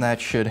 And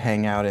that should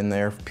hang out in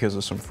there because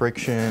of some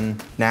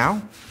friction.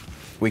 Now,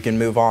 we can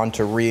move on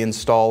to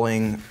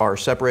reinstalling our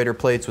separator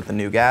plates with the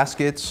new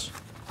gaskets.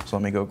 So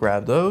let me go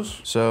grab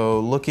those. So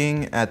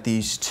looking at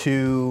these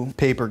 2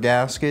 paper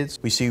gaskets,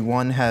 we see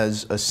one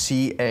has a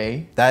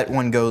CA. That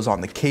one goes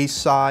on the case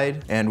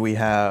side, and we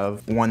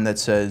have one that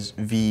says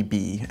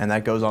VB, and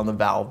that goes on the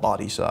valve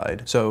body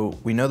side. So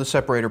we know the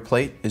separator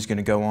plate is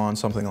gonna go on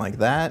something like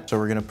that. So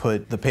we're gonna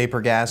put the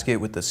paper gasket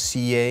with the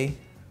CA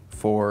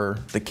for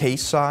the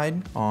case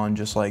side on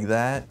just like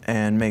that,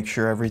 and make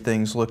sure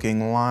everything's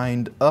looking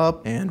lined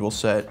up, and we'll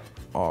set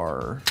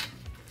our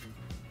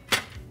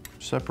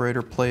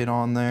separator plate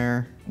on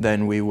there.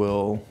 Then we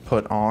will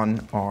put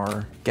on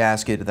our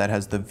gasket that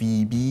has the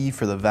VB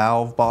for the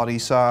valve body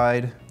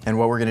side. And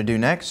what we're gonna do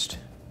next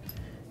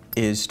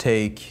is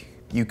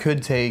you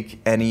could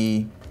take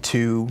any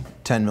 2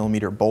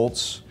 10mm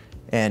bolts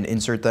and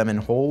insert them in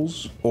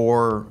holes,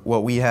 or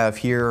what we have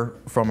here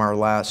from our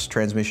last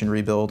transmission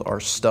rebuild are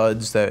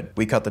studs that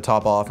we cut the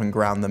top off and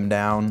ground them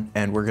down,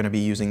 and we're gonna be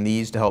using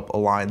these to help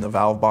align the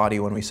valve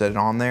body when we set it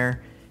on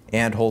there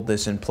and hold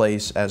this in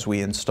place as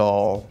we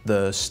install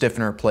the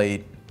stiffener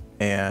plate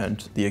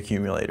and the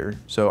accumulator.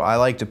 So I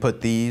like to put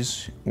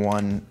these,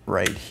 one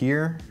right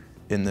here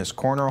in this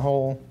corner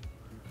hole,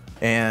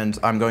 And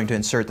I'm going to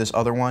insert this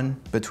other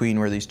one between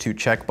where these two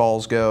check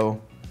balls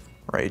go,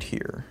 right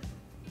here.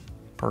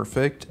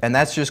 Perfect. And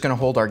that's just gonna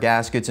hold our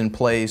gaskets in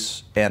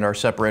place and our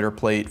separator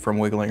plate from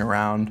wiggling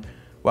around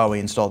while we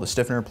install the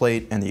stiffener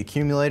plate and the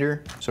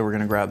accumulator. So we're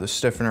gonna grab the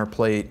stiffener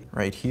plate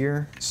right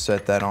here,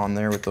 set that on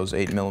there with those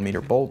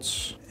 8mm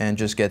bolts, and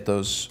just get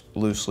those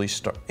loosely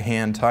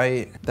hand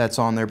tight. That's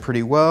on there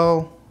pretty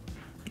well.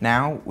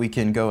 Now we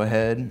can go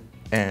ahead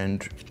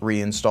and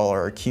reinstall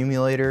our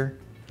accumulator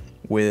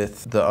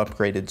with the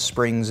upgraded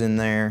springs in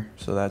there.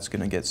 So that's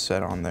gonna get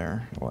set on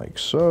there like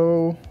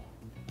so.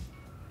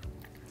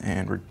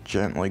 And we're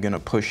gently gonna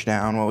push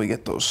down while we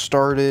get those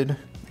started.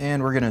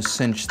 And we're gonna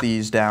cinch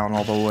these down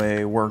all the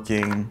way,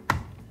 working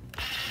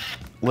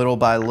little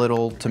by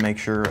little to make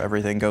sure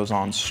everything goes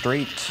on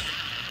straight.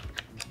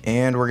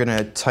 And we're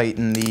gonna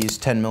tighten these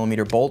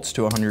 10mm bolts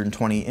to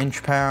 120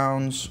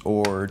 inch-pounds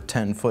or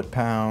 10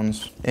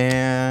 foot-pounds.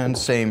 And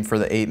same for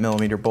the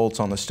 8mm bolts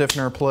on the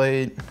stiffener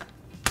plate.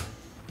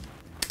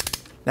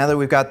 Now that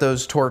we've got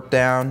those torqued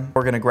down,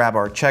 we're gonna grab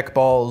our check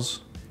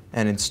balls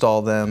and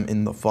install them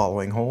in the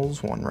following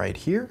holes. One right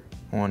here,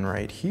 one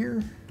right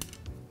here,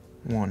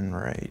 one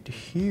right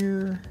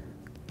here,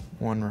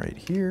 one right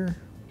here,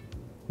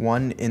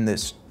 one in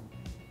this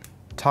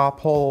top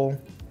hole,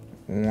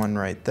 one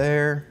right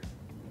there,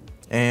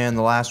 and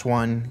the last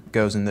one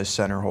goes in this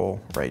center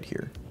hole right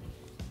here.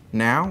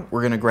 Now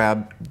we're gonna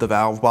grab the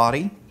valve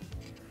body,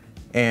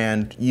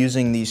 and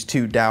using these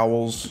two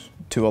dowels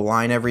to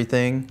align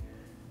everything,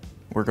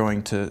 we're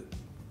going to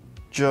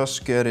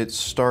just get it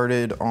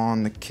started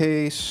on the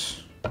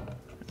case.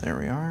 There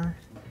we are.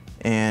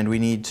 And we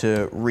need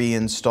to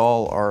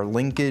reinstall our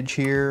linkage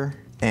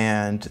here,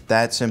 and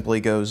that simply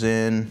goes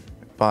in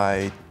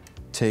by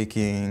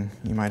taking,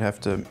 you might have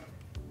to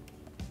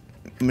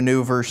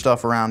maneuver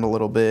stuff around a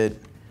little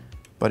bit,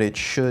 but it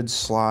should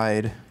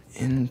slide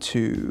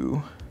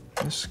into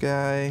this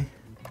guy.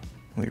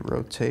 We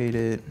rotate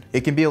it.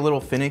 It can be a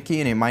little finicky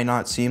and it might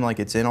not seem like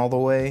it's in all the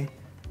way,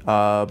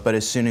 but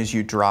as soon as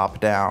you drop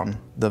down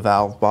the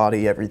valve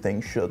body,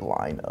 everything should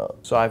line up.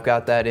 So I've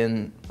got that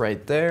in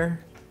right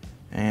there,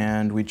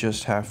 and we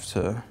just have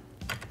to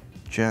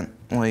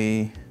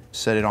gently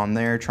set it on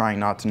there, trying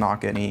not to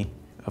knock any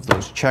of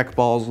those check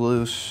balls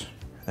loose.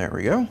 There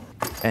we go.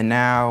 And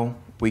now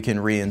we can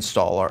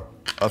reinstall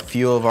a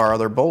few of our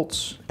other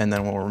bolts, and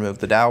then we'll remove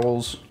the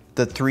dowels.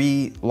 The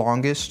 3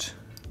 longest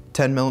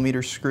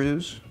 10mm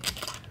screws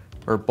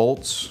or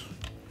bolts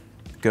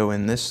go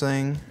in this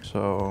thing.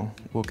 So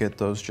we'll get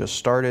those just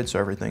started so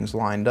everything's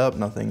lined up,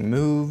 nothing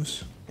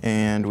moves,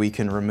 and we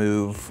can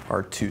remove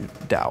our 2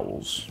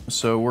 dowels.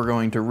 So we're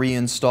going to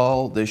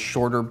reinstall this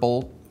shorter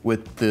bolt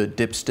with the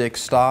dipstick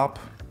stop,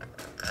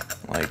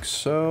 like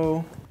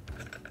so.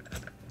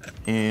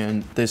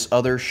 And this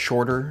other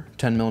shorter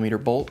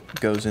 10mm bolt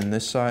goes in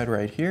this side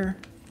right here.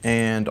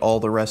 And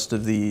all the rest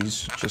of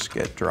these just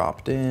get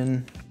dropped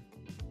in.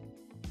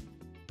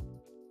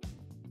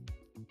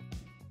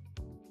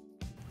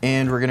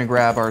 And we're gonna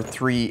grab our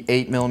 3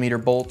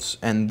 8mm bolts,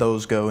 and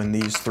those go in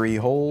these 3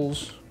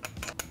 holes.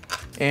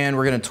 And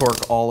we're gonna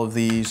torque all of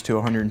these to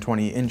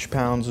 120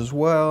 inch-pounds as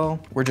well.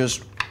 We're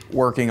just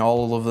working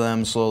all of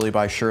them slowly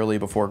by surely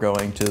before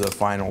going to the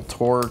final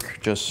torque,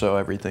 just so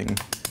everything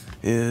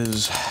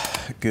is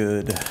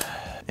good.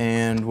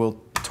 And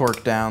we'll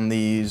torque down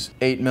these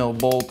 8mm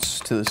bolts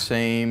to the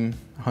same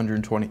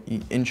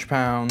 120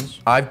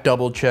 inch-pounds. I've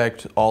double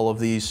checked all of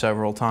these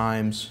several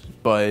times,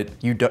 but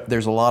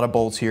there's a lot of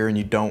bolts here and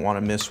you don't want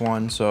to miss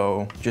one,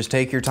 so just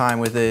take your time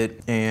with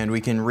it. And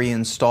we can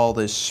reinstall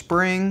this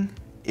spring.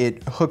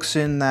 It hooks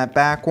in that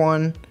back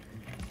one,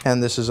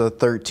 and this is a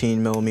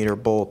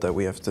 13mm bolt that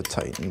we have to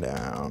tighten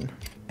down.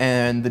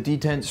 And the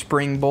detent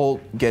spring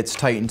bolt gets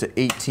tightened to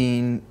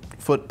 18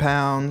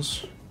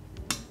 foot-pounds.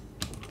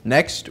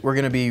 Next, we're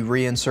gonna be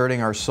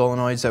reinserting our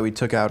solenoids that we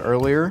took out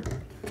earlier.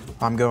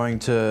 I'm going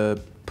to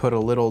put a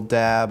little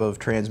dab of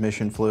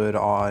transmission fluid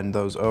on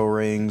those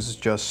O-rings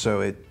just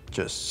so it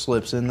just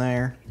slips in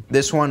there.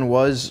 This one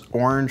was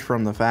orange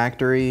from the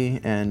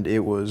factory and it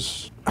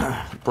was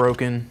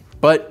broken,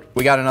 but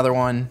we got another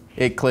one.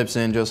 It clips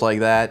in just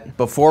like that.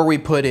 Before we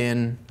put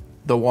in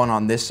the one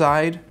on this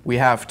side, we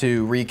have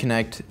to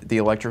reconnect the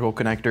electrical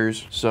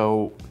connectors.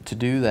 So to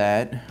do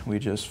that, we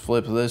just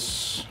flip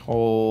this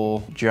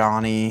whole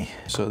Johnny.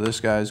 So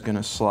this guy's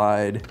gonna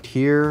slide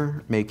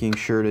here, making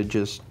sure to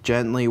just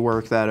gently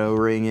work that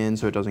O-ring in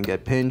so it doesn't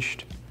get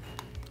pinched.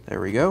 There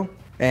we go.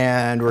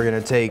 And we're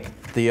gonna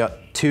take the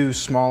 2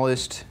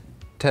 smallest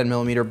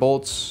 10mm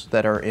bolts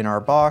that are in our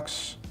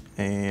box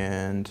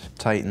and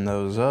tighten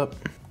those up.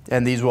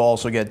 And these will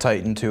also get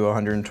tightened to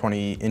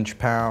 120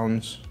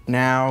 inch-pounds.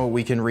 Now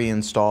we can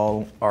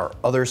reinstall our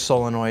other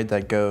solenoid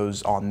that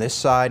goes on this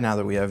side. Now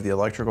that we have the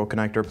electrical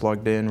connector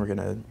plugged in, we're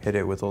gonna hit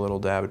it with a little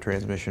dab of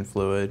transmission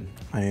fluid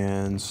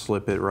and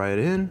slip it right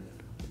in.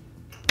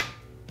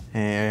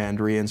 And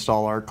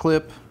reinstall our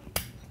clip.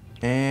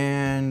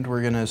 And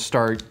we're gonna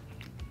start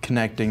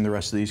connecting the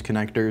rest of these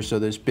connectors. So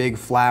this big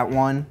flat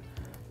one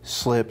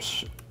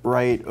slips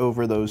right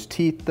over those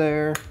teeth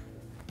there.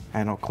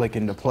 and it'll click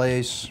into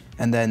place.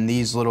 And then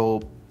these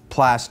little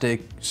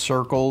plastic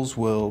circles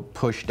will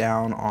push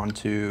down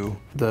onto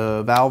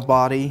the valve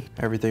body.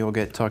 Everything will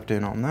get tucked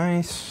in all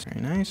nice,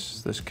 very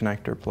nice. This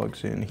connector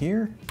plugs in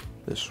here,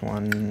 this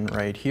one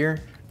right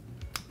here,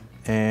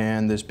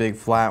 and this big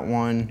flat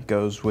one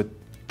goes with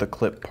the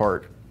clip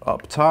part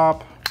up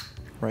top,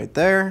 right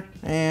there.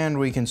 And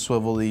we can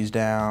swivel these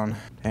down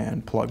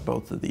and plug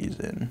both of these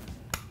in.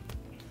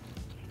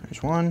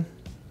 There's one,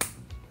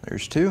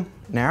 there's two.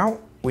 Now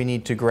we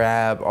need to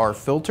grab our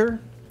filter.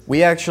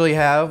 We actually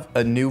have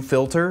a new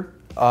filter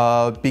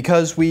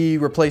because we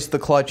replaced the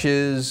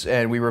clutches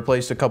and we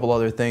replaced a couple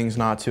other things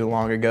not too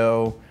long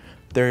ago.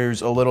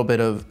 There's a little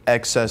bit of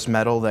excess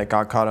metal that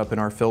got caught up in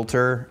our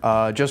filter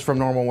just from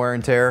normal wear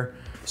and tear.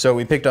 So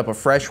we picked up a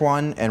fresh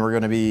one and we're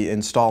gonna be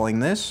installing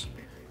this.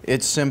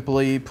 It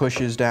simply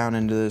pushes down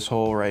into this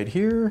hole right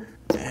here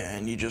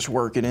and you just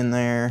work it in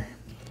there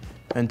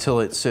until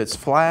it sits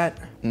flat.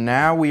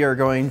 Now we are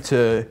going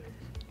to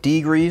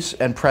degrease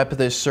and prep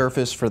this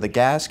surface for the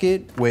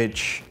gasket,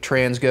 which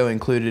TransGo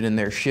included in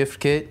their shift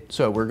kit.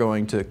 So we're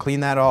going to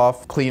clean that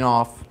off, clean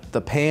off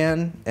the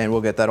pan, and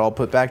we'll get that all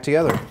put back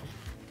together.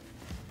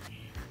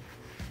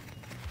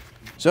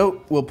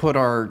 So we'll put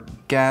our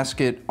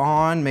gasket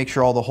on, make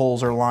sure all the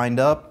holes are lined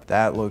up.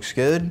 That looks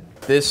good.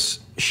 This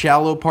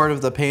shallow part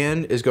of the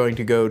pan is going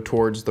to go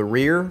towards the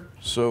rear.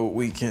 So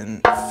we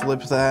can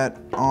flip that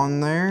on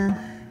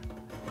there.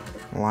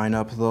 Line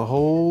up the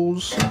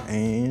holes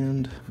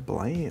and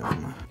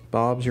blam.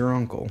 Bob's your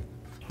uncle.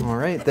 All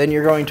right, then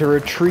you're going to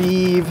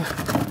retrieve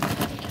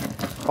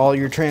all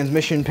your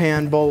transmission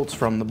pan bolts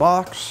from the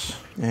box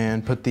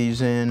and put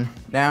these in.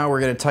 Now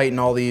we're gonna tighten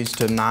all these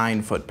to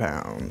 9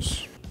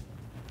 foot-pounds.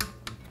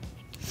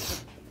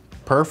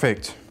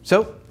 Perfect.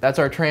 So that's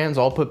our trans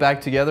all put back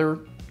together.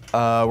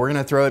 We're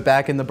gonna throw it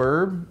back in the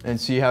burb and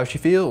see how she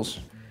feels.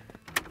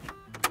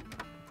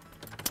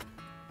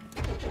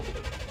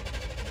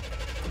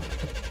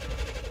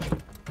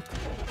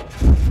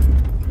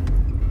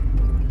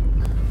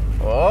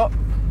 Oh,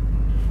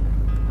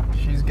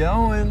 she's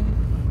going.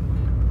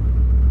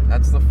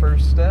 That's the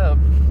first step.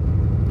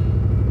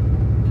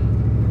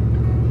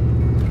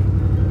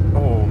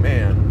 Oh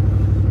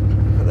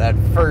man, that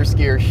first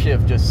gear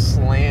shift just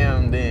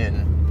slammed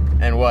in.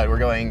 And what, we're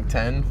going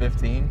 10,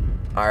 15?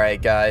 All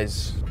right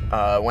guys,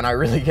 when I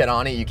really get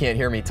on it, you can't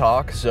hear me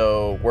talk,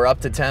 so we're up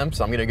to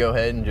temps. I'm gonna go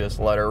ahead and just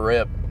let her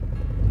rip.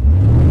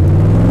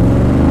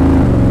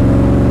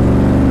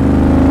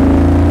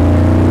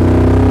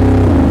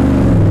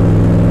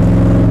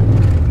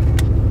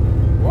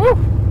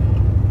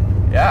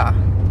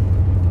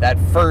 That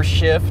first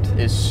shift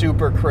is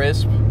super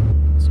crisp.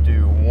 Let's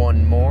do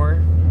one more.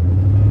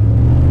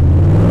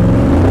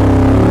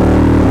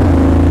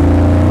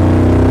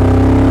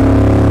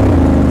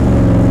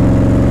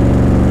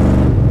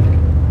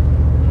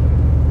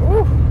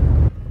 Woo.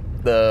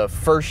 The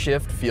first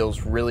shift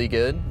feels really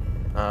good,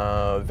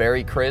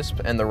 very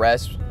crisp, and the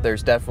rest,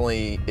 there's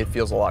definitely, it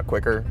feels a lot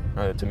quicker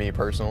to me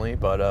personally,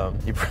 but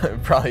you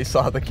probably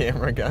saw the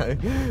camera guy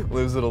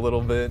lose it a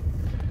little bit.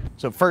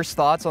 So first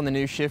thoughts on the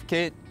new shift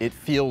kit, it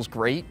feels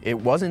great. It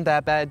wasn't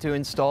that bad to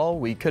install.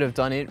 We could have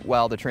done it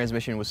while the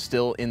transmission was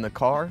still in the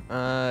car.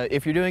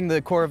 If you're doing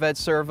the Corvette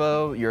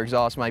Servo, your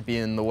exhaust might be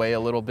in the way a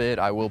little bit.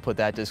 I will put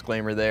that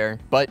disclaimer there.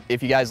 But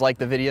if you guys like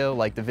the video,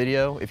 like the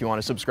video. If you want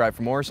to subscribe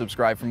for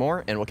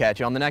more, and we'll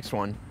catch you on the next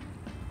one.